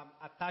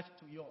attached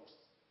to yours.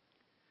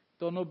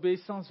 Ton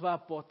obéissance va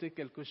apporter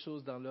quelque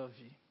chose dans leur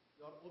vie.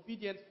 Your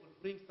obedience will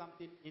bring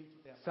something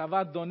into their life. Ça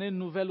va donner une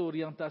nouvelle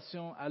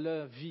orientation à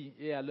leur vie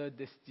et à leur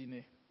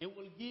destinée. It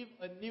will give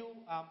a new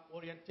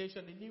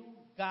orientation, a new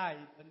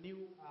guide, a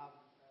new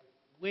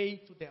way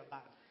to their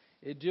life.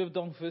 Et Dieu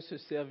donc veut se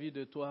servir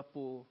de toi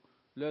pour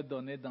leur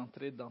donner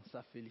d'entrer dans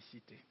sa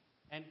félicité.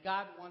 And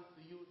God wants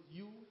to use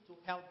you to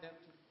help them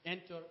to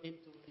enter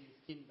into His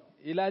kingdom.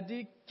 Il a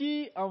dit,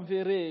 qui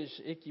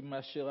enverrai-je et qui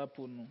marchera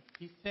pour nous?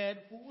 He said,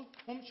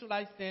 whom shall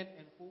I send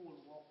and who will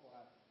work for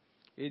us?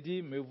 Il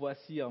dit, me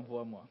voici,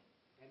 envoie-moi.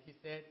 And he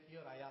said,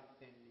 here I am,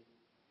 send me.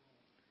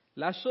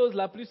 La chose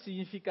la plus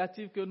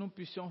significative que nous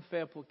puissions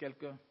faire pour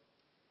quelqu'un,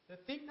 The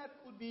thing that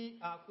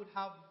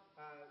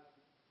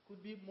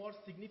could be more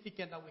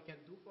significant that we can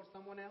do for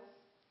someone else.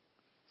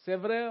 c'est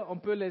vrai, on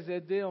peut les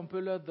aider, on peut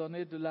leur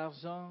donner de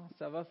l'argent,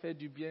 ça va faire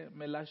du bien,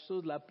 mais la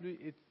chose la plus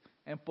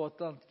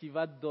importante qui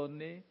va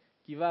donner,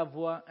 qui va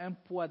avoir un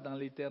poids dans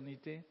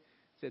l'éternité,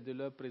 c'est de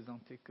leur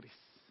présenter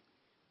Christ.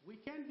 We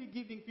can be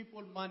giving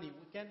people money.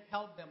 We can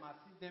help them,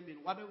 assist them in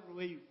whatever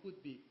way you could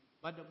be.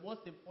 But the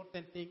most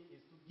important thing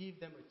is to give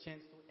them a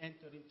chance to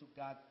enter into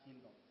God's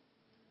kingdom.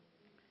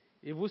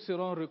 Et vous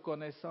seront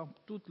reconnaissants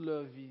toute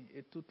leur vie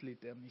et toute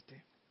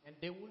l'éternité. And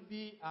they will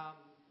be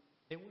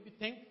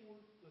thankful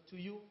to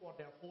you for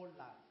their whole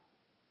life.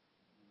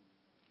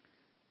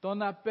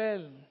 Ton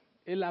appel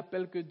est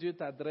l'appel que Dieu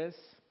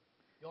t'adresse,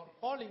 Your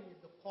calling is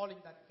the calling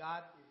that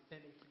God is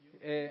sending to you.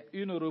 est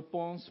une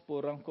réponse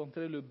pour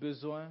rencontrer le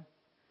besoin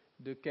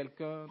de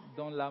quelqu'un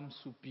dont l'âme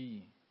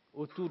soupire,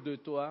 autour de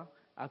toi,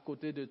 à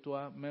côté de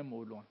toi, même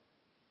au loin.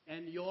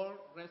 And your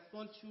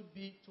response should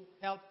be to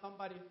help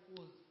somebody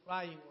who's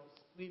crying or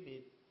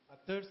screaming,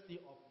 thirsty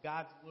of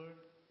God's word,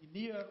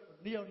 near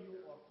you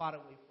or far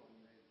away from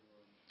you.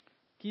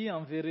 Qui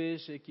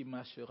enverrai-je et qui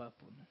marchera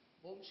pour nous?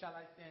 Whom shall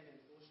I send and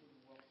who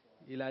should work for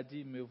us? Il a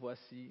dit, me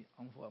voici,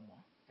 envoie-moi.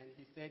 And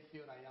he said,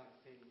 here I am,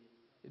 send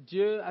me.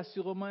 Dieu a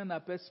sûrement un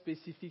appel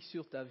spécifique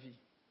sur ta vie.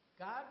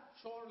 God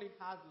surely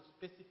has a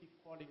specific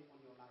calling on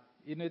your life.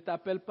 Il ne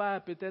t'appelle pas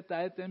peut-être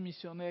à être un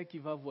missionnaire qui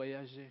va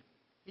voyager,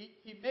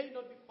 He may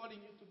not be calling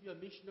you to be a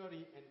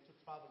missionary and to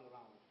travel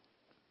around,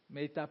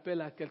 mais il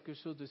t'appelle à quelque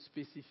chose de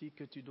spécifique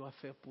que tu dois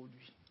faire pour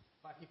lui.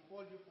 but he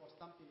called you for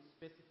something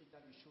specific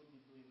that you should be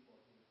doing for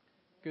him.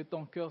 Que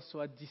ton cœur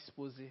soit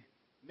disposé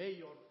May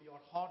your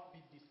heart be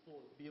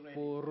disposed, be ready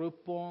pour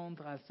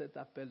répondre à cet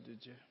appel de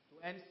Dieu. to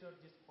answer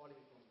this calling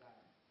from God.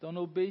 Ton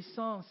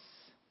obéissance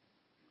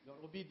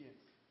Your obedience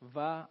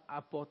va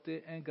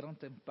apporter un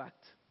grand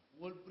impact,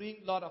 will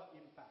bring a lot of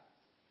impact,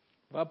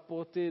 va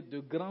apporter de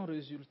grands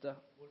résultats,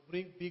 will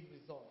bring big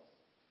results,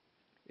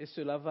 et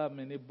cela va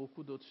amener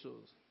beaucoup d'autres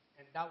choses.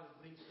 and that will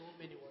bring so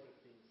many other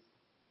things.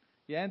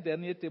 Il y a un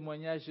dernier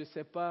témoignage, je ne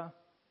sais pas,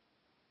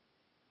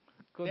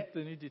 compte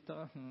tenu du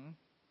temps.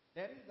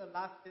 There is the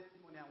last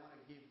testimony I want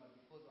to give, but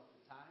because of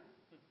the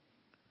time,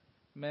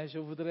 Mais je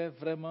voudrais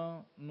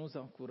vraiment nous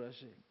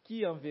encourager.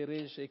 Qui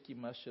enverrai-je et qui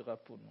marchera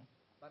pour nous?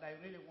 but I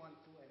really want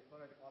to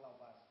encourage all of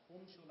us.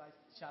 Whom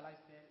shall I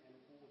send and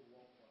who will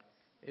work for us?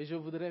 Et je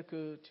voudrais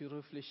que tu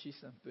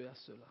réfléchisses un peu à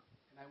cela.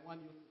 And I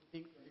want you to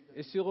think a little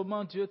Et bit.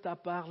 sûrement Dieu t'a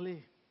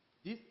parlé.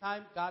 This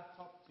time God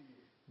talked to you.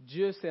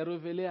 Dieu s'est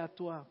révélé à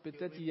toi.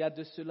 Peut-être il y a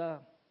de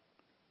cela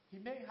He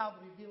may have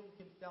revealed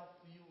himself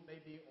to you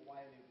maybe a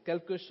while ago.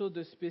 quelque chose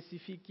de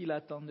spécifique qu'il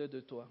attendait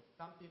de toi.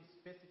 Something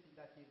specific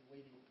that he's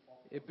waiting for.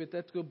 Et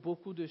peut-être que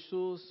beaucoup de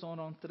choses sont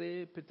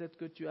rentrées, peut-être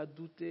que tu as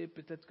douté,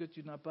 peut-être que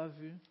tu n'as pas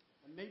vu.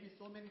 And maybe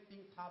so many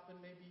things happened,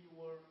 maybe you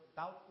were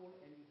doubtful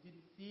and you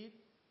didn't see it.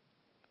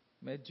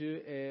 Mais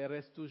Dieu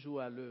reste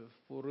toujours à l'œuvre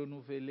pour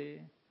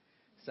renouveler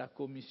sa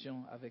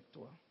commission avec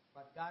toi.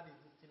 But God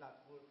is still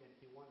at work and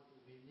he wants to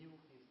renew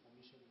his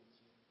commission with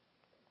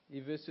you.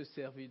 Il veut se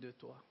servir de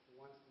toi. He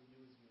wants to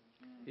use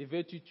you. Il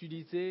veut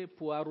t'utiliser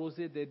pour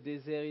arroser des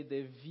déserts et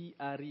des vies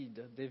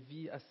arides, des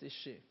vies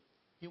asséchées.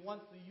 He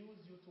wants to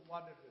use you to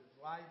water the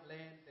dry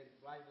lands and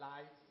dry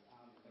lives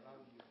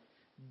around you.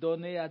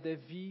 Donner à des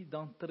vies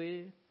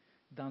d'entrer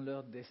dans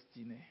leur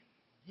destinée.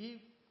 Give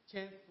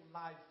chance to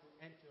lives to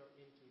enter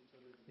into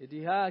eternity. Il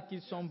dit, ah,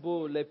 qu'ils sont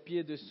beaux les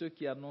pieds de ceux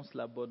qui annoncent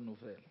la bonne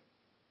nouvelle.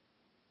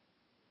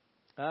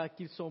 Ah,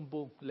 qu'ils sont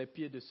beaux les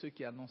pieds de ceux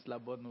qui annoncent la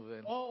bonne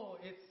nouvelle. Oh,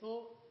 it's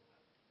so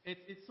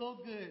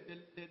good,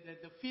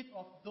 the feet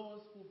of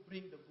those who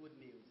bring the good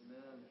news.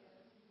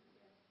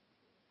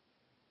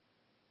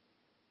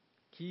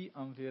 Qui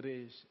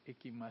enverrai-je et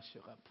qui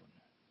marchera pour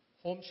nous?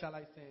 Whom shall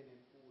I send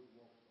and who will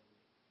walk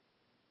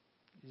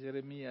for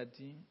Jérémie a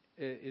dit,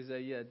 et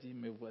Ésaïe a dit,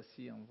 me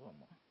voici,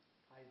 envoie-moi.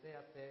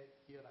 Isaiah said,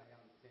 "Here I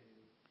am, send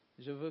me."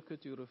 Je veux que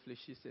tu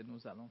réfléchisses et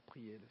nous allons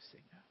prier le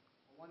Seigneur.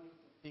 I want you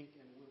to think,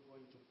 and we're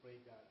going to pray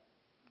God.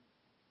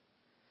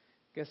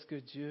 Qu'est-ce que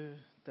Dieu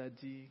t'a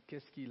dit?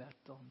 Qu'est-ce qu'il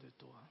attend de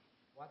toi?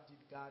 What did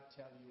God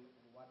tell you,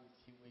 and what is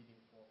He waiting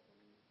for from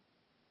you?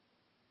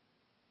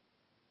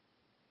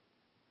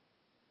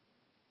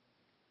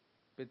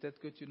 Peut-être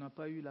que tu n'as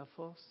pas eu la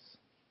force.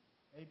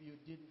 Maybe you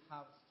didn't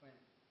have strength.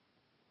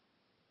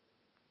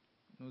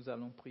 Nous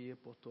allons prier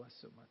pour toi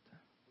ce matin,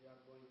 We are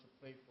going to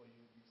pray for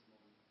you this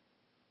morning,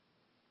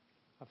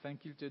 afin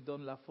qu'il te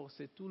donne la force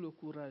et tout le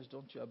courage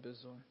dont tu as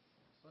besoin,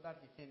 so that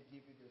He can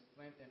give you the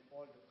strength and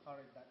all the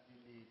courage that you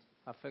need,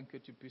 afin que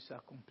tu puisses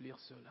accomplir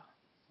cela.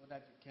 so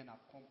that you can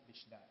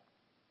accomplish that.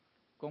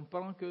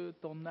 Comprends que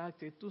ton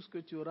acte et tout ce que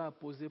tu auras à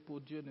poser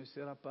pour Dieu ne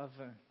sera pas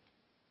vain.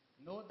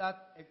 Know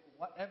that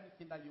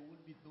everything that you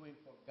will be doing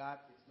for God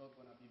is not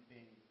going to be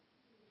vain.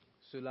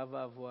 Cela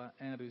va avoir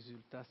un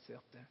résultat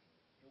certain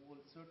It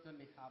will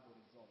certainly have a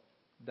result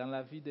dans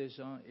la vie des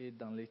gens et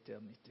dans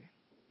l'éternité.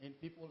 in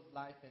people's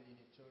life and in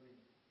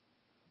eternity.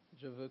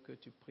 Je veux que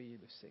tu pries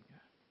le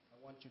Seigneur. I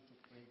want you to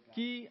pray, God.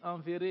 Qui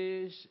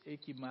enverrai-je et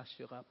qui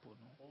marchera pour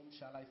nous? Whom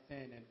shall I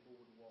send and who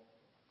would walk?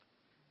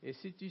 Et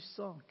si tu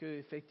sens que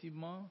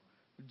effectivement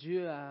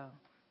Dieu a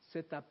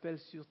cet appel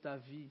sur ta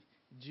vie,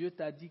 Dieu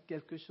t'a dit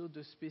quelque chose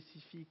de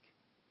spécifique,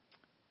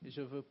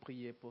 je veux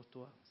prier pour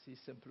toi. Si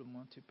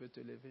simplement tu peux te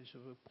lever, je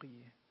veux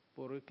prier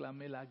pour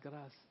réclamer la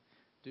grâce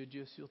de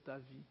Dieu sur ta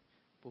vie,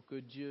 pour que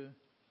Dieu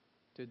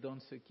te donne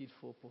ce qu'il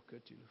faut pour que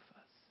tu le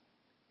fasses.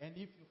 And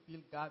if you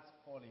feel God's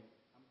calling,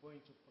 I'm going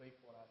to pray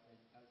for us.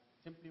 I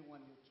simply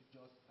want you to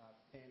just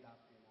stand up,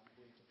 and I'm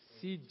going to pray.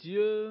 Si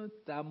Dieu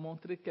t'a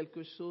montré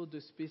quelque chose de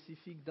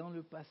spécifique dans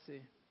le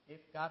passé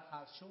If God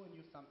has shown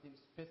you something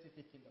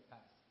specific in the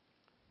past,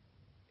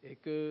 et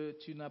que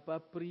tu n'as pas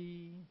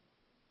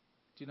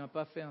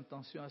fait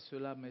attention à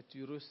cela, mais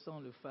tu ressens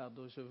le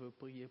fardeau, je veux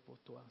prier pour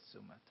toi ce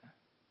matin.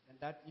 and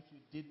that if you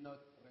did not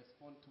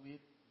respond to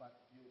it, but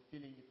you're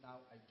feeling it now,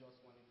 I just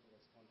want you to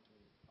respond to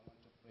it. I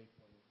want to pray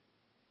for you,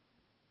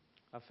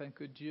 Afin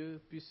que Dieu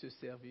puisse se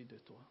servir de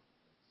toi.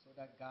 so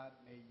that God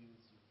may use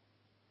you.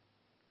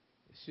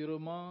 Et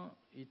sûrement,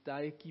 il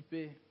t'a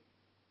équipé,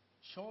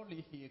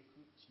 Surely He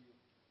equipped you,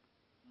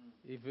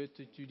 il veut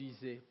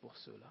t'utiliser pour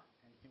cela.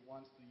 and He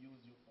wants to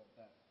use you for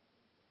that.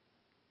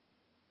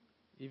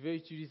 Il veut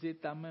utiliser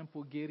ta main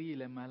pour guérir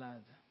les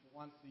malades, He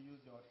wants to use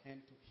your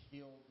hand to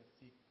heal the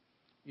sick,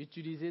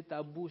 utiliser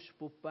ta bouche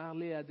pour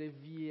parler à des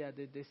vies et à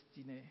des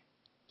destinées,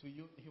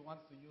 He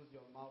wants to use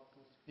your mouth to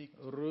speak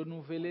to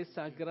renouveler people.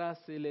 sa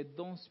grâce et les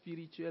dons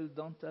spirituels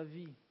dans ta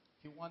vie,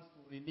 He wants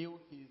to renew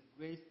His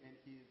grace and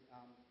His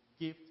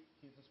gift,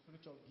 His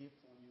spiritual gift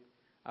on you,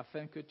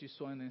 afin que tu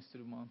sois un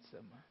instrument de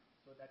ses mains.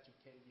 so that you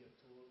can be a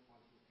tool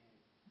on His hand.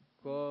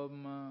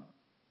 Comme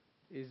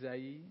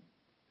Ésaïe,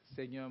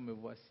 Seigneur, me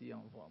voici,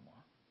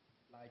 envoie-moi.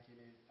 Like in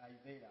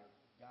Isaiah,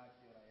 God,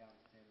 here I am,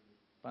 send me.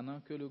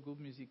 Pendant que le groupe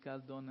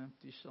musical donne un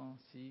petit chant,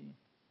 si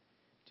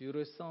tu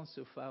ressens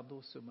ce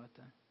fardeau ce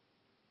matin,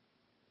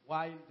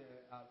 While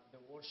the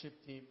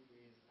worship team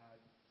is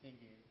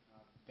singing,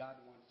 God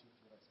wants you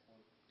to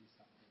respond this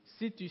afternoon.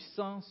 si tu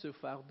sens ce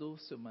fardeau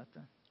ce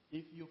matin,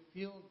 If you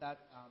feel that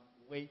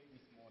weight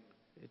this morning,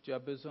 et tu as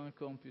besoin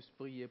qu'on puisse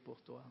prier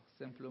pour toi,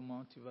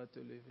 simplement tu vas te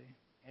lever,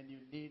 and you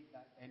need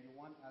that, and you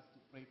want us to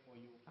pray for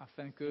you,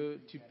 afin que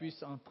tu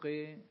puisses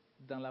entrer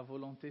dans la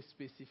volonté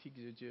spécifique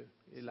de Dieu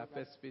et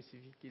l'appel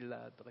spécifique qu'il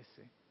a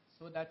adressé.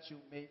 so that you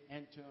may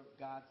enter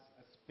God's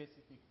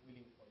specific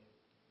willing for you.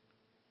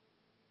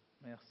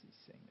 Merci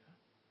Seigneur.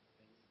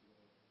 Thanks,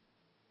 Lord.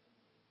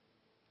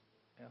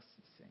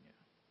 Merci Seigneur.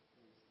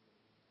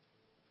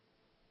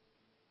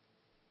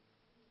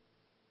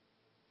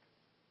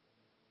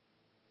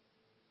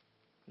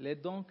 Les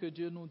dons que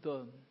Dieu nous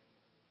donne,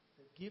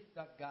 The gift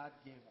that God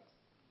gave us,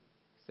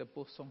 c'est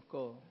pour son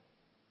corps,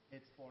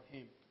 it's for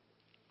Him,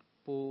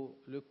 pour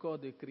le corps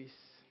de Christ,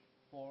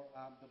 for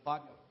the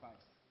body of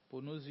Christ,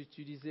 pour nous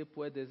utiliser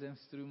pour être des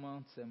instruments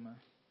de ses mains,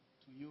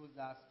 to use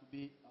us to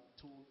be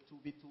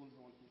tools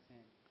on His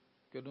hand.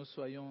 que nous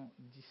soyons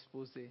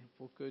disposés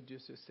pour que Dieu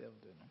se serve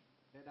de nous.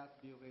 Let us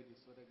be ready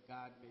so that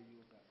God may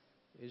use us.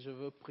 Et je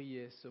veux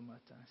prier ce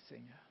matin,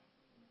 Seigneur.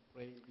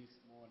 Pray this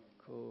morning.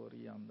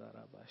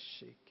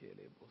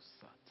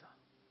 Koriandarabashekelebosata.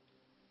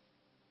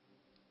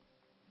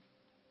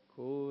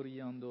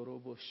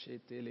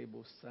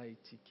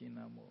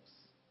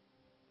 Koriandoroboshetelebosaitikinamos.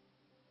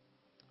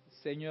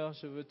 Seigneur,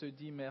 je veux te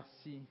dire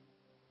merci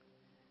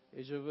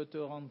et je veux te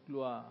rendre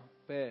gloire,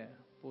 Père,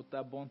 pour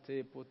ta bonté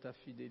et pour ta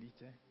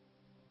fidélité.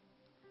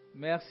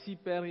 Merci,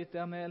 Père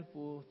éternel,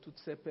 pour toutes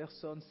ces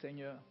personnes,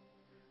 Seigneur,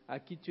 à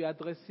qui tu as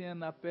adressé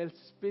un appel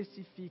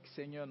spécifique,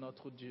 Seigneur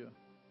notre Dieu.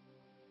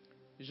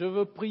 Je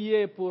veux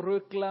prier pour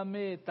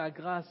réclamer ta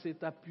grâce et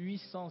ta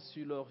puissance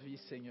sur leur vie,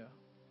 Seigneur.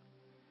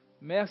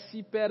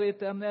 Merci, Père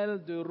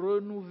éternel, de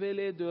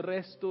renouveler, de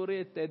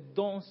restaurer tes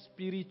dons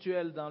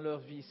spirituels dans leur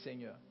vie,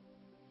 Seigneur.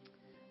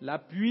 La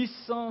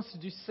puissance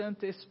du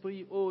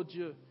Saint-Esprit, ô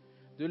Dieu,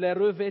 de les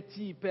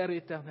revêtir, Père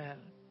éternel.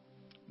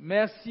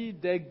 Merci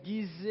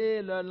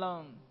d'aiguiser leur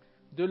langue,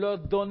 de leur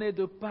donner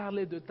de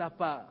parler de ta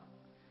part.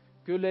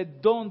 Que les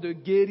dons de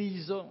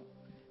guérison,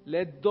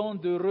 les dons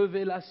de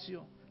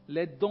révélation,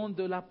 les dons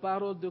de la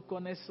parole de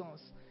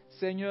connaissance,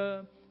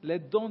 Seigneur, les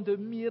dons de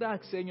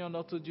miracles, Seigneur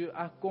notre Dieu,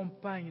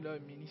 accompagnent leur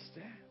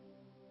ministère.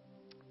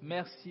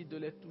 Merci de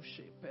les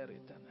toucher, Père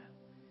éternel,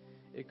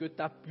 et que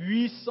ta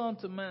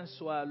puissante main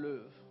soit à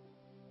l'œuvre.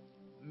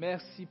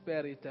 Merci,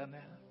 Père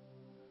éternel,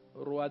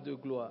 Roi de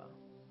gloire.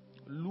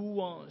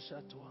 Louange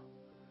à toi,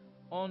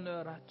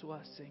 honneur à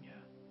toi, Seigneur.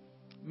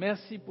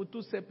 Merci pour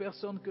toutes ces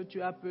personnes que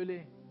tu as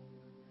appelées.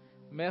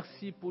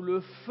 Merci pour le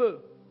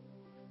feu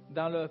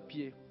dans leurs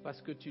pieds,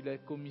 parce que tu les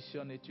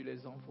commissionnes et tu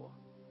les envoies.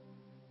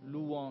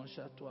 Louange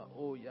à toi,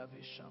 ô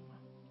Yahvé Shama.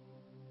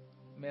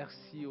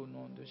 Merci au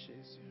nom de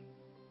Jésus.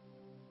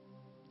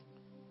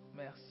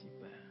 Merci,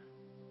 Père.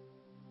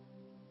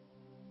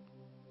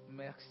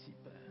 Merci,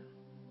 Père.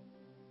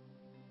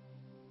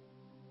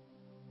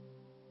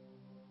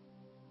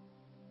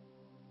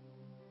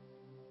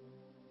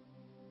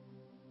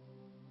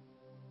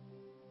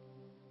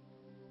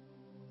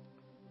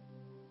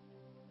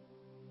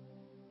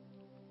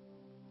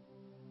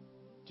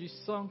 Tu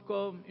sens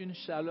comme une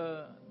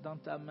chaleur dans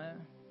ta main.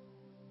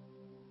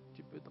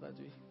 Tu peux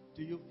traduire.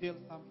 Do you feel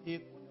some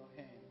heat on your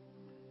hand?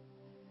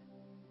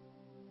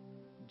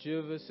 Dieu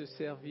veut se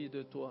servir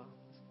de toi.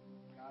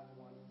 God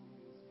wants to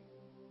use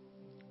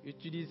you.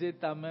 Utiliser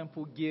ta main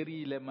pour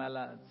guérir les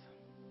malades.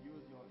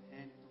 Use your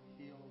hand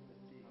to heal the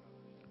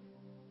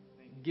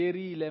sick.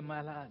 Guérir les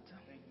malades.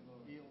 Thank you,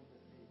 Lord. Heal the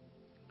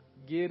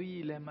sick.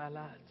 Guérir les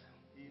malades.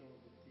 Heal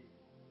the sick.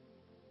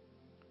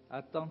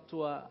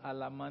 Attends-toi à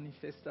la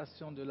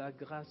manifestation de la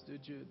grâce de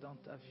Dieu dans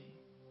ta vie.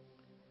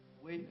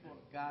 Wait for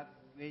God's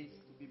grace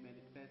to be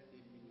manifested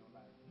in your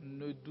life.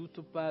 Ne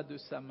doute pas de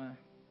sa main.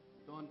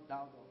 Don't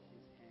doubt of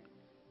His hand.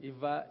 Il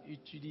va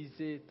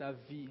utiliser ta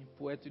vie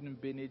pour être une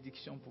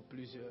bénédiction pour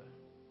plusieurs.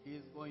 He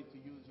is going to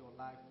use your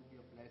life to be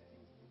a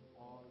blessing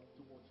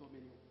to so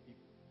many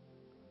people.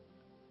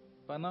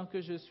 Pendant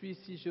que je suis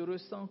ici, je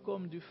ressens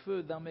comme du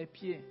feu dans mes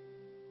pieds.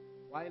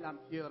 While I'm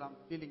here, I'm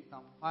feeling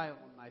some fire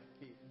on my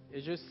feet. Et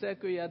je sais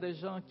qu'il y a des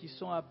gens qui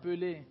sont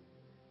appelés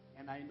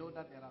And I know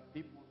that there are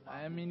people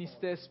à un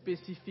ministère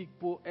spécifique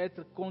pour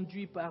être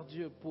conduits par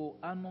Dieu, pour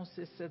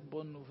annoncer cette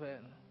bonne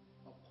nouvelle.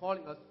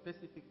 a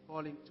specific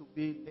calling to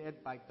be led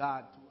by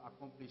God to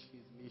accomplish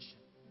His mission.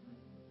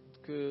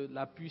 Que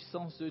la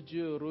puissance de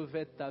Dieu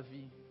revête ta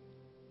vie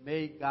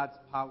May God's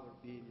power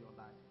be in your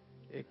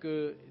life. et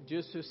que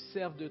Dieu se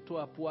serve de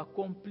toi pour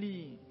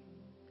accomplir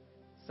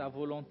sa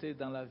volonté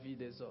dans la vie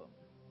des hommes.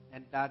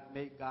 And that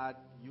may God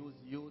use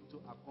you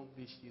to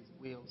accomplish His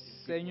will. in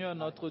Seigneur people's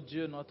notre lives.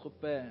 Dieu, notre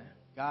Père,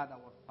 God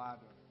our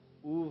Father,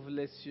 ouvre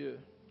les cieux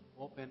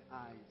open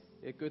eyes.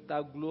 et que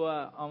ta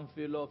gloire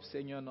enveloppe,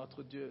 Seigneur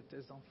notre Dieu,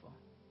 tes enfants.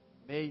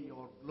 May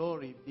your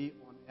glory be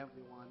on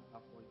everyone for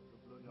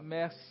the glory of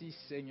Merci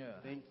Seigneur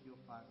God. Thank you,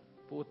 Father,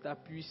 pour ta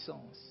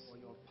puissance, for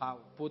your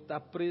power, pour ta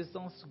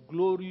présence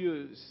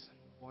glorieuse.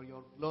 for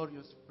your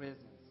glorious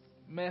presence.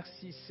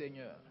 Merci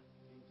Seigneur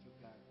Thank you,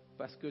 God,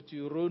 parce que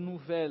tu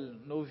renouvelles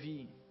nos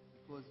vies.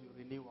 because you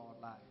renew our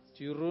lives.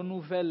 Tu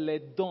renouvelles les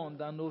dons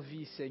dans nos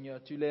vies,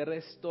 Seigneur. Tu les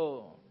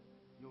restaures.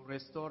 You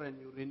restore and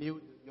you renew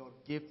your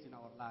gifts in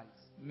our lives.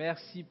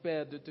 Merci,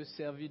 Père, de te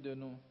servir de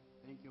nous.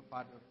 Thank you,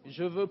 Father. for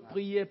Je veux this life.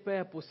 prier,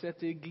 Père, pour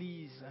cette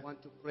église, I want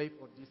to pray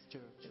for this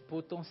church,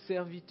 pour ton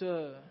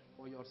serviteur,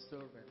 for your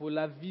servant, pour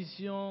la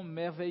vision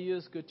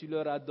merveilleuse que tu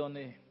leur as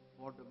donnée.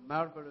 for the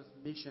marvelous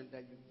mission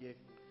that you gave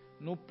me.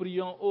 Nous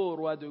prions, ô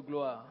Roi de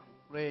gloire.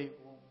 Pray,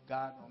 oh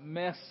God. of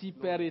Merci,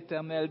 glory. Père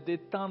éternel,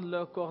 d'étendre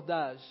leur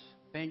cordage.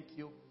 Thank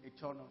you,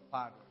 eternal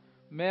Father.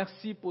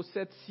 Merci pour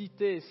cette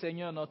cité,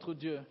 Seigneur notre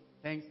Dieu.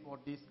 Thanks for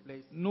this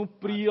place. Nous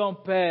prions,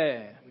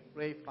 Père, We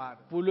pray,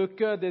 Father, pour le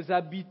cœur des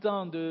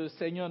habitants de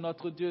Seigneur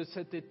notre Dieu,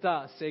 cet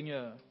État,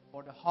 Seigneur.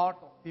 for the heart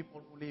of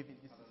people who live in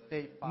this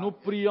state, Father. Nous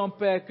prions,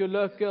 Père, que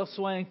leur cœur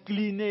soit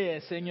incliné,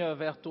 Seigneur,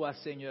 vers toi,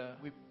 Seigneur.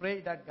 We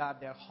pray that God,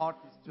 their heart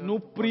is turned Nous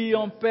towards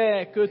prions, you.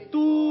 Père, que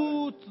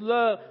toute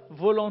leur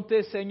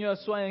volonté, Seigneur,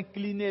 soit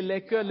inclinée.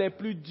 Les cœurs les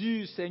plus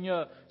durs,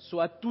 Seigneur,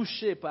 soient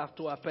touchés par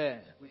toi,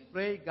 Père. We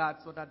pray, God,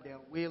 so that their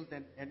wills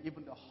and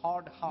even the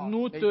hard heart,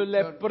 Nous may te be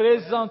les turned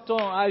présentons.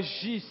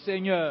 Agis,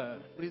 Seigneur.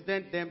 towards you.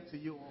 Present them to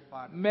you, oh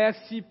Father.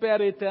 Merci,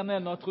 Père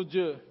éternel, notre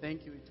Dieu.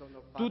 Thank you,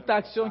 eternal Father. Toute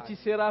action God. qui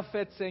sera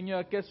faite,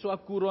 Seigneur, qu'elle soit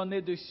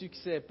couronnée de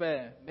succès,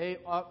 Père. May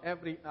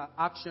every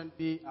action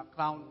be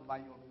crowned by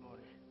your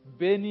glory.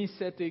 Bénis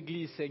cette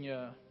église,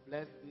 Seigneur.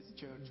 Bless this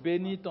church. oh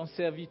Bénis Father. ton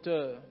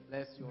serviteur.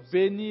 Bless your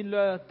Bénis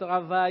leur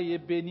travail et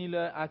bénis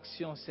leur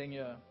action,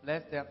 Seigneur.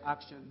 Bless their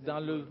actions Dans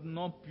and le words.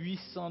 nom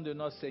puissant de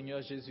notre Seigneur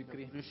In the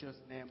Jésus-Christ. precious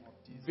name of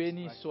Jesus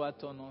Béni Christ. soit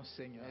ton nom,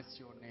 Seigneur. Bless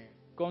your name.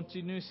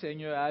 Continue,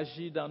 Seigneur, à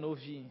agir dans nos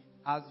vies.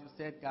 As you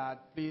said, God,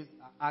 please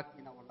act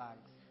in our lives.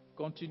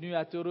 Continue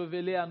à te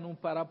révéler à nous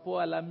par rapport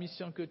à la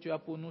mission que tu as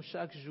pour nous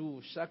chaque jour,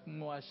 chaque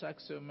mois, chaque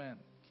semaine.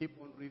 Keep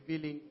on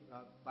revealing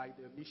by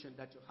the mission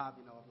that you have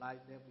in our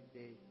lives every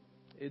day.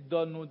 et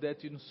donne-nous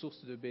d'être une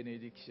source de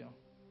bénédiction.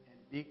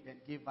 And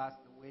give us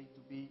the way to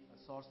be a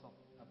source of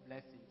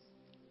blessings.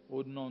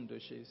 Au nom de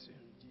Jésus.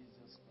 In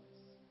Jesus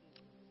Christ.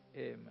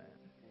 Amen.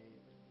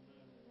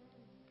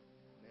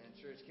 Man,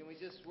 church, can we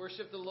just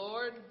worship the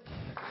Lord?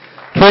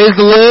 Praise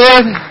the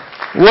Lord.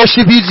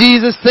 Worship you,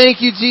 Jesus.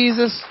 Thank you,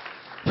 Jesus.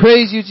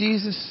 Praise you,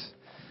 Jesus.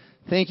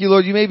 Thank you,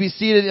 Lord. You may be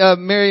seated.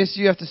 Marius,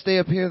 you have to stay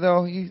up here,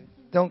 though. You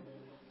don't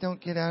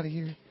get out of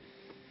here.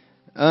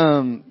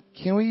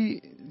 Can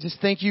we just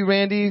thank you,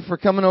 Randy, for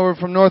coming over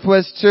from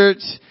Northwest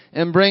Church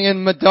and bringing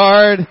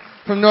Medard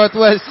from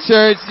Northwest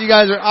Church. You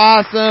guys are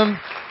awesome.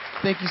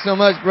 Thank you so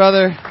much,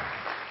 brother.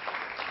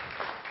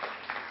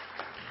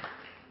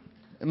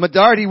 And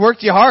Medard, he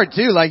worked you hard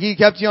too. Like, he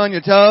kept you on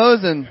your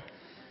toes, and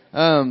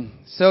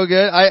so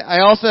good.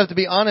 I also have to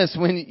be honest,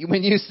 when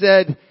you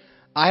said,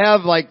 I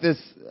have like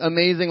this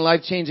amazing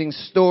life-changing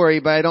story,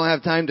 but I don't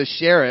have time to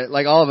share it.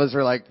 Like, all of us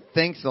are like,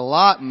 thanks a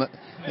lot.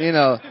 You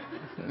know,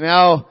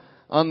 now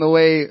on the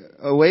way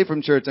away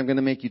from church, I'm going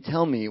to make you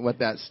tell me what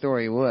that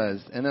story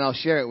was, and then I'll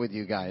share it with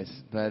you guys.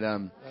 But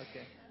Okay.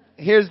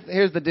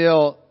 here's the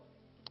deal.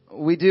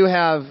 We do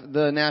have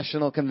the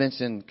national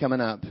convention coming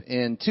up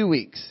in 2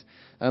 weeks.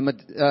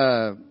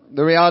 The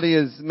reality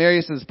is,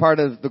 Marius is part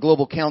of the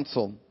Global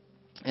Council,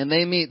 and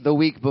they meet the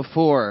week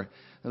before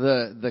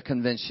the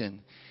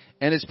convention.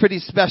 And it's pretty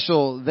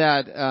special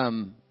that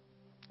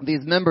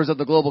these members of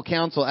the Global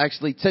Council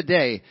actually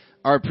today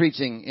are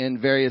preaching in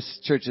various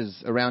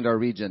churches around our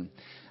region.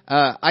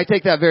 I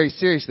take that very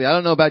seriously. I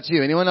don't know about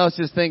you. Anyone else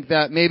just think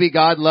that maybe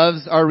God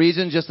loves our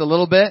region just a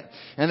little bit,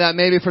 and that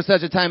maybe for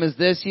such a time as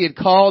this, He had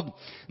called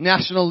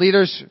national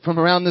leaders from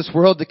around this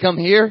world to come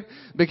here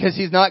because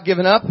He's not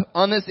given up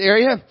on this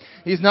area.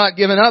 He's not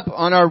given up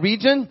on our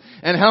region.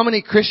 And how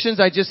many Christians,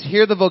 I just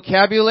hear the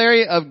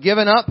vocabulary of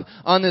giving up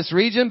on this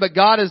region, but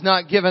God has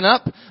not given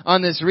up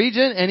on this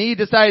region, and He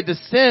decided to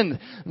send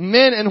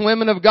men and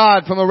women of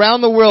God from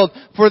around the world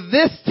for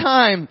this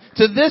time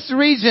to this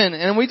region.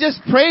 And we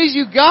just praise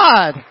you, God.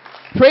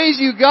 Praise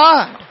you,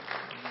 God.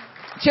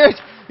 Church,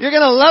 you're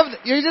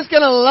just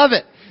gonna love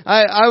it.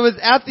 I was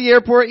at the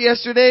airport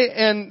yesterday,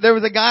 and there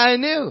was a guy I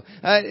knew,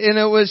 and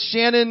it was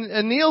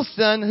Shannon Neal's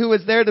son, who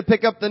was there to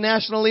pick up the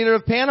national leader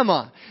of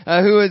Panama,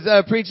 who is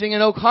preaching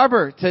in Oak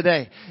Harbor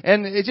today.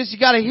 And it just, you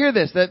got to hear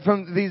this, that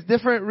from these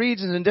different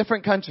regions and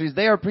different countries,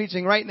 they are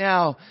preaching right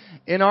now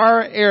in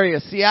our area,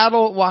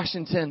 Seattle,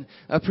 Washington,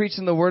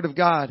 preaching the Word of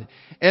God.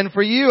 And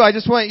for you, I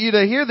just want you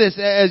to hear this,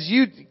 as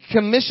you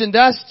commissioned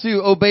us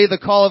to obey the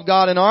call of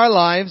God in our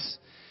lives.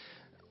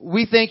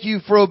 We thank you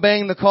for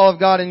obeying the call of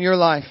God in your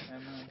life.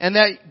 And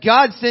that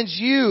God sent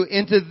you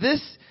into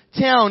this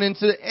town,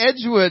 into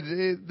Edgewood,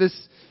 this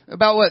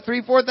about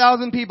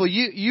 3,000-4,000 people.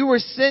 You were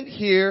sent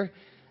here,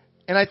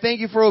 and I thank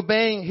you for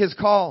obeying His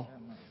call.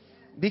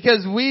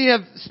 Because we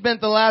have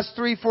spent the last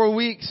 3-4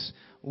 weeks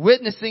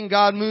witnessing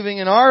God moving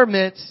in our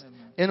midst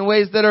in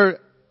ways that are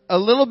a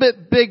little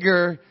bit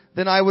bigger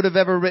than I would have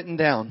ever written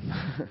down.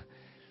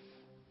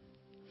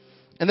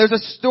 And there's a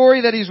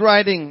story that He's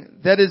writing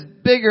that is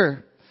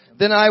bigger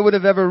than I would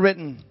have ever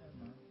written.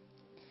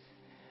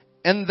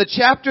 And the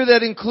chapter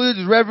that includes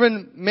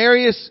Reverend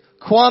Marius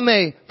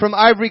Kouame from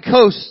Ivory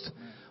Coast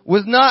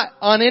was not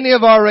on any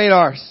of our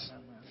radars.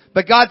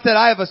 But God said,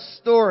 I have a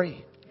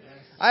story.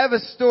 I have a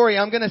story.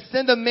 I'm going to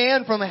send a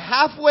man from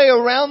halfway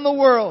around the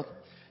world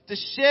to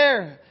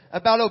share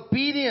about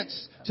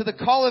obedience to the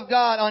call of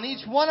God on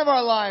each one of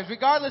our lives,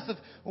 regardless of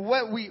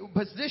what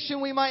position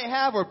we might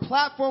have, or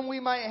platform we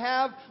might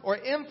have, or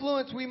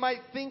influence we might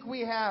think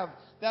we have,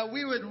 that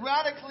we would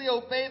radically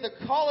obey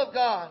the call of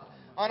God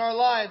on our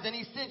lives. And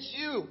He sent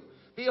you.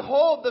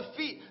 Behold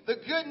the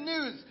good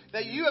news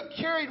that you have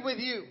carried with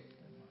you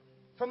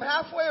from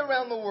halfway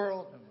around the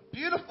world.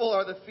 Beautiful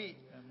are the feet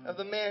of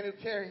the man who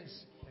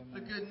carries the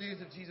good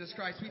news of Jesus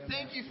Christ. We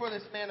thank you for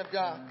this man of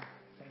God.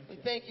 We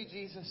thank you,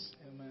 Jesus.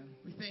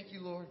 We thank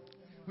you, Lord.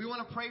 We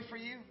want to pray for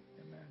you.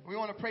 We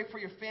want to pray for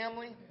your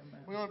family.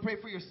 We want to pray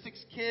for your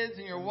 6 kids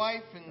and your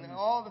wife and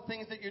all the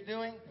things that you're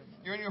doing.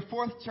 You're in your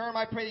 4th term.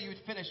 I pray that you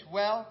would finish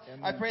well.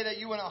 I pray that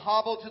you wouldn't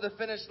hobble to the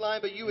finish line,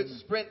 but you would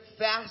sprint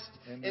fast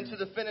into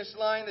the finish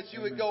line, that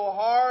you would go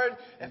hard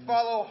and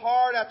follow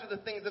hard after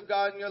the things of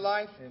God in your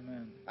life.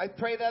 I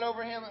pray that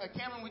over him.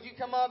 Cameron, would you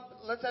come up?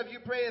 Let's have you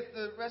pray. If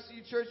the rest of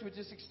you church would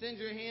just extend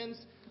your hands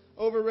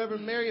over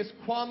Reverend Marius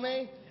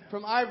Kouame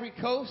from Ivory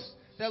Coast.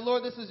 That,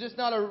 Lord, this is just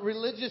not a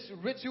religious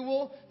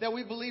ritual that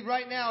we believe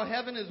right now.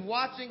 Heaven is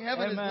watching,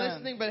 heaven is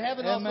listening, but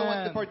heaven also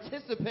wants to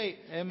participate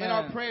in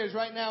our prayers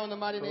right now in the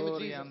mighty name of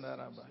Jesus.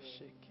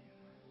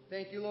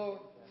 Thank you,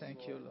 Lord.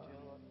 Thank you, Lord.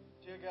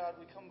 Dear God,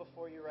 we come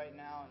before you right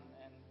now,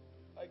 and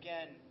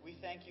again, we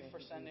thank you for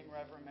sending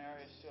Reverend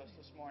Marius to us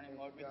this morning,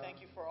 Lord. We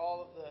thank you for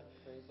all of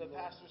the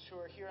pastors who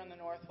are here in the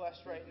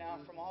Northwest right now,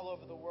 from all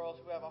over the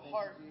world, who have a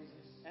heart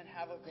and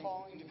have a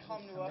calling to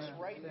come to us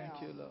right now.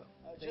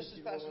 Just as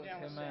Pastor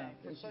Dan was saying,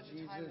 for such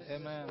a time as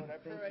this, Lord, I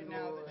pray right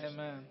now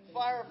that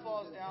fire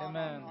falls down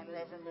on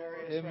Reverend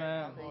Marius right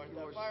now, Lord.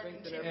 That fire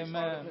continues to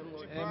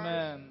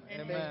burn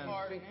in his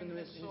heart and in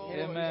his soul.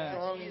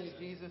 Strong in you,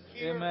 Jesus.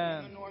 here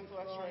Amen. in the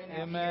Northwest right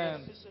now, Amen. here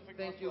in the Pacific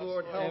Thank you, Northwest,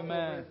 Lord. Help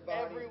Amen. over his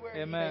body. everywhere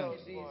Amen. he goes,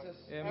 Lord.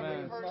 Amen.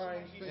 Every person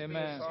that he speaks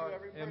Amen. to,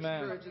 every person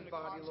Amen. who comes into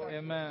contact with,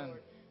 Amen.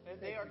 Lord, that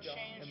they are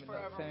changed Amen.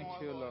 forevermore, Thank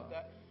you, Lord. Lord.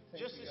 That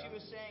just as he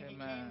was saying, he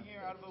Amen. came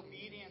here out of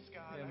obedience,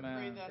 God. I Amen.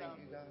 pray that as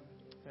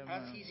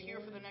Amen. he's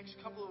here for the next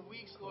couple of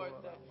weeks, Lord,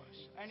 that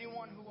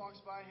anyone who walks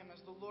by him,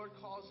 as the Lord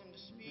calls him to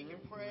speak and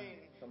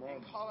pray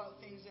and call out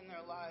things in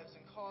their lives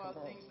and call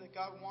out things that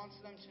God wants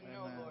them to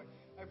know, Amen. Lord,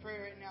 I pray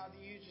right now that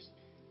you just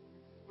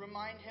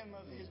remind him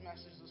of his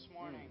message this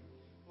morning.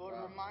 Lord,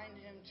 remind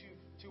him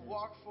to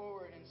walk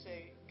forward and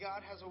say,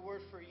 God has a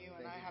word for you,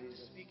 and I have to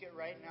speak it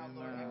right now,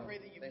 Lord. I pray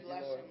that you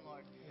bless him,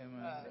 Lord.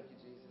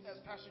 As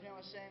Pastor Dan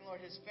was saying, Lord,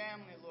 his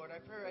family, Lord, I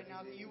pray right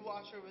now that you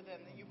watch over them,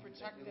 that you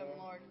protect them,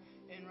 Lord,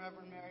 in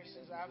Reverend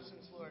Marius'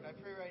 absence, Lord. I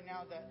pray right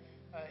now that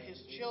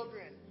his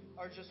children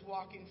are just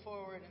walking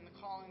forward in the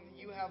calling that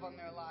you have on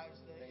their lives,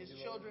 that his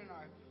children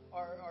are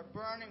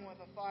burning with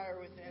a fire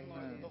within,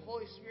 Lord, that the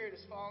Holy Spirit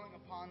is falling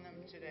upon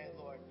them today,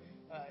 Lord.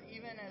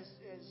 Even as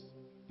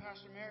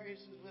Pastor Marius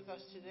is with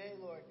us today,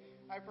 Lord,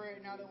 I pray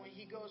right now that when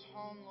he goes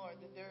home, Lord,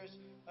 that there's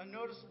a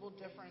noticeable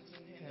difference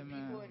in the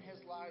people in his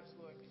lives,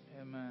 Lord.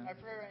 Amen. I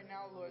pray right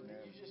now, Lord,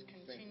 that you just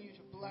continue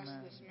to bless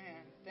this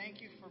man.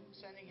 Thank you for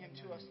sending him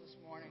to us this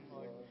morning,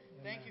 Lord.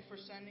 Thank you for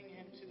sending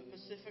him to the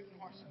Pacific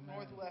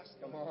Northwest.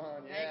 Come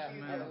on, Thank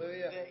you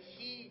hallelujah. that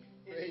he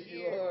is Praise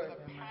you, here Lord. with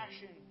a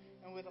passion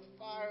and with a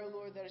fire,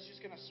 Lord, that is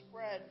just going to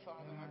spread,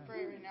 Father. And I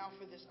pray right now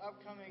for this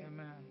upcoming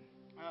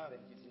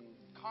Thank you,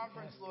 Jesus.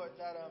 conference, Lord,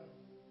 that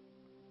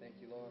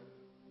Thank you, Lord.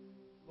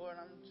 Lord,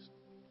 I'm just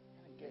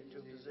going to get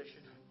into a position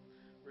of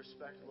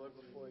respect, Lord,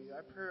 before you. I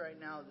pray right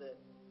now that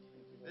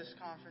this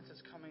conference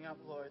is coming up,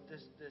 Lord,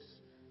 this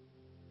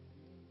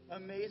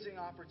amazing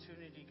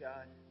opportunity,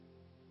 God.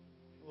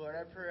 Lord,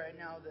 I pray right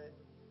now that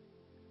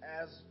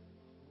as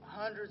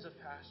hundreds of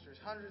pastors,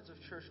 hundreds of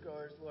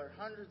churchgoers, Lord,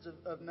 hundreds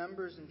of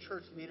members and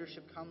church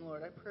leadership come,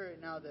 Lord, I pray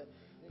right now that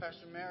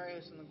Pastor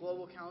Marius and the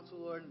Global Council,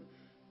 Lord, and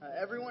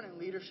everyone in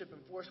leadership in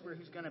Foursquare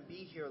who's going to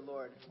be here,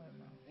 Lord,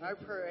 I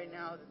pray right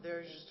now that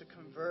there's just a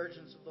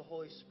convergence of the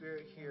Holy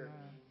Spirit here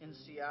in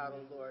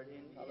Seattle, Lord,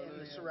 in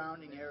the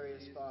surrounding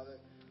areas, Father.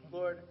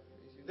 Lord,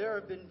 there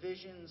have been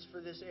visions for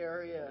this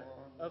area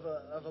of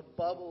a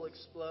bubble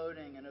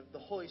exploding and of the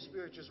Holy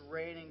Spirit just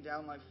raining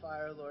down like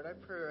fire, Lord. I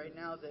pray right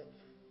now that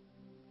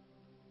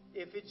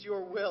if it's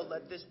your will,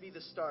 let this be the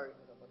start.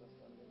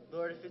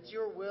 Lord, if it's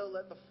your will,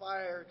 let the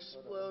fire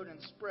explode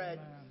and spread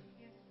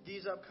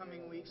these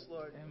upcoming weeks,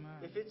 Lord.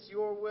 If it's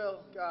your will,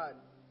 God,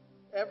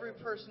 every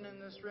person in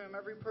this room,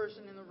 every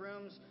person in the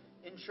rooms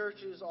in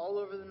churches all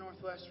over the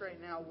Northwest right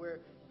now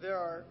where there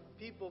are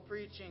people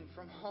preaching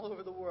from all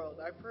over the world,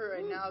 I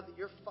pray right now that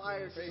your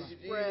fire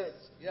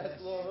spreads. Yes,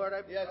 Lord.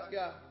 Yes,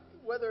 God.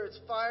 Whether it's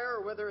fire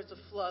or whether it's a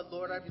flood,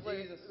 Lord, I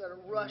pray that it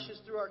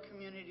rushes through our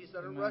communities,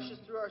 that it rushes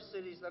through our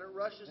cities, that it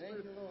rushes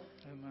through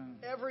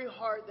every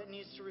heart that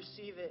needs to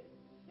receive it,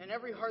 and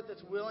every heart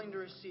that's willing to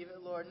receive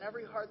it, Lord, and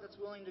every heart that's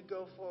willing to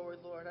go forward,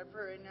 Lord. I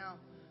pray right now,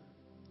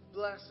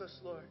 bless us,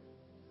 Lord.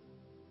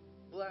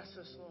 Bless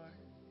us, Lord.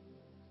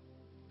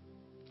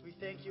 We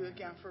thank you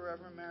again for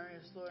Reverend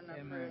Marius, Lord, and I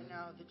pray right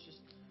now that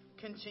just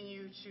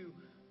continue to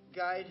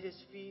guide his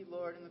feet,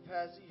 Lord, in the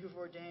paths that you've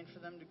ordained for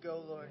them to go,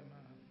 Lord.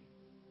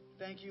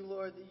 Thank you,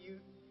 Lord, that you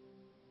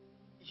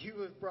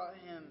have brought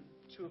him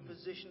to a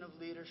position of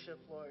leadership,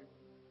 Lord,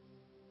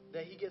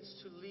 that he gets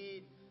to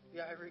lead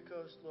the Ivory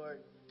Coast,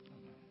 Lord,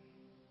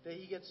 that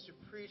he gets to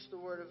preach the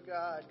Word of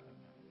God.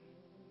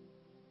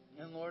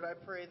 And Lord, I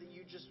pray that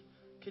you just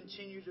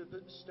continue to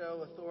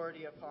bestow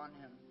authority upon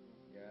him.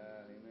 Yeah,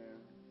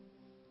 amen.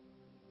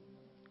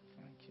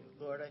 Thank you.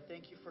 Lord, I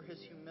thank you for his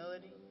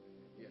humility.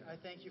 Yeah. I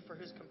thank you for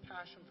his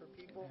compassion for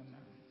people.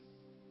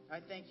 I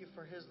thank you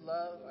for his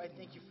love. I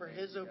thank you for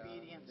his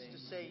obedience to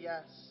say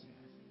yes.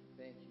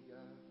 Thank you,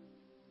 God.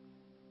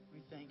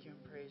 We thank you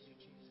and praise you,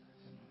 Jesus.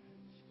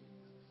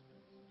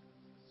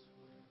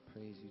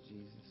 Praise you,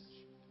 Jesus.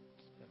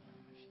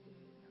 Thank you,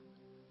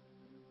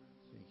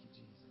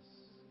 Jesus.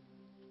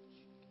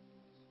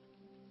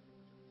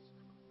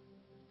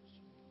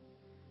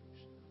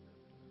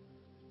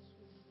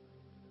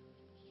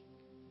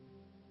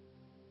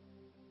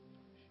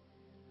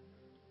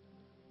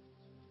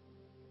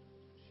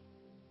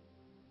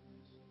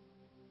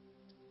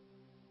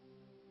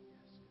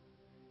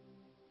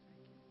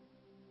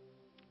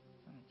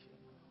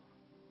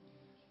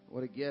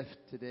 What a gift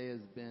today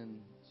has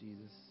been,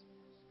 Jesus.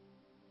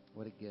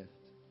 What a gift.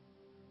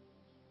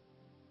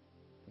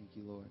 Thank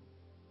you, Lord.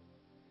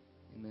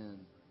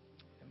 Amen.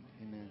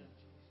 Amen.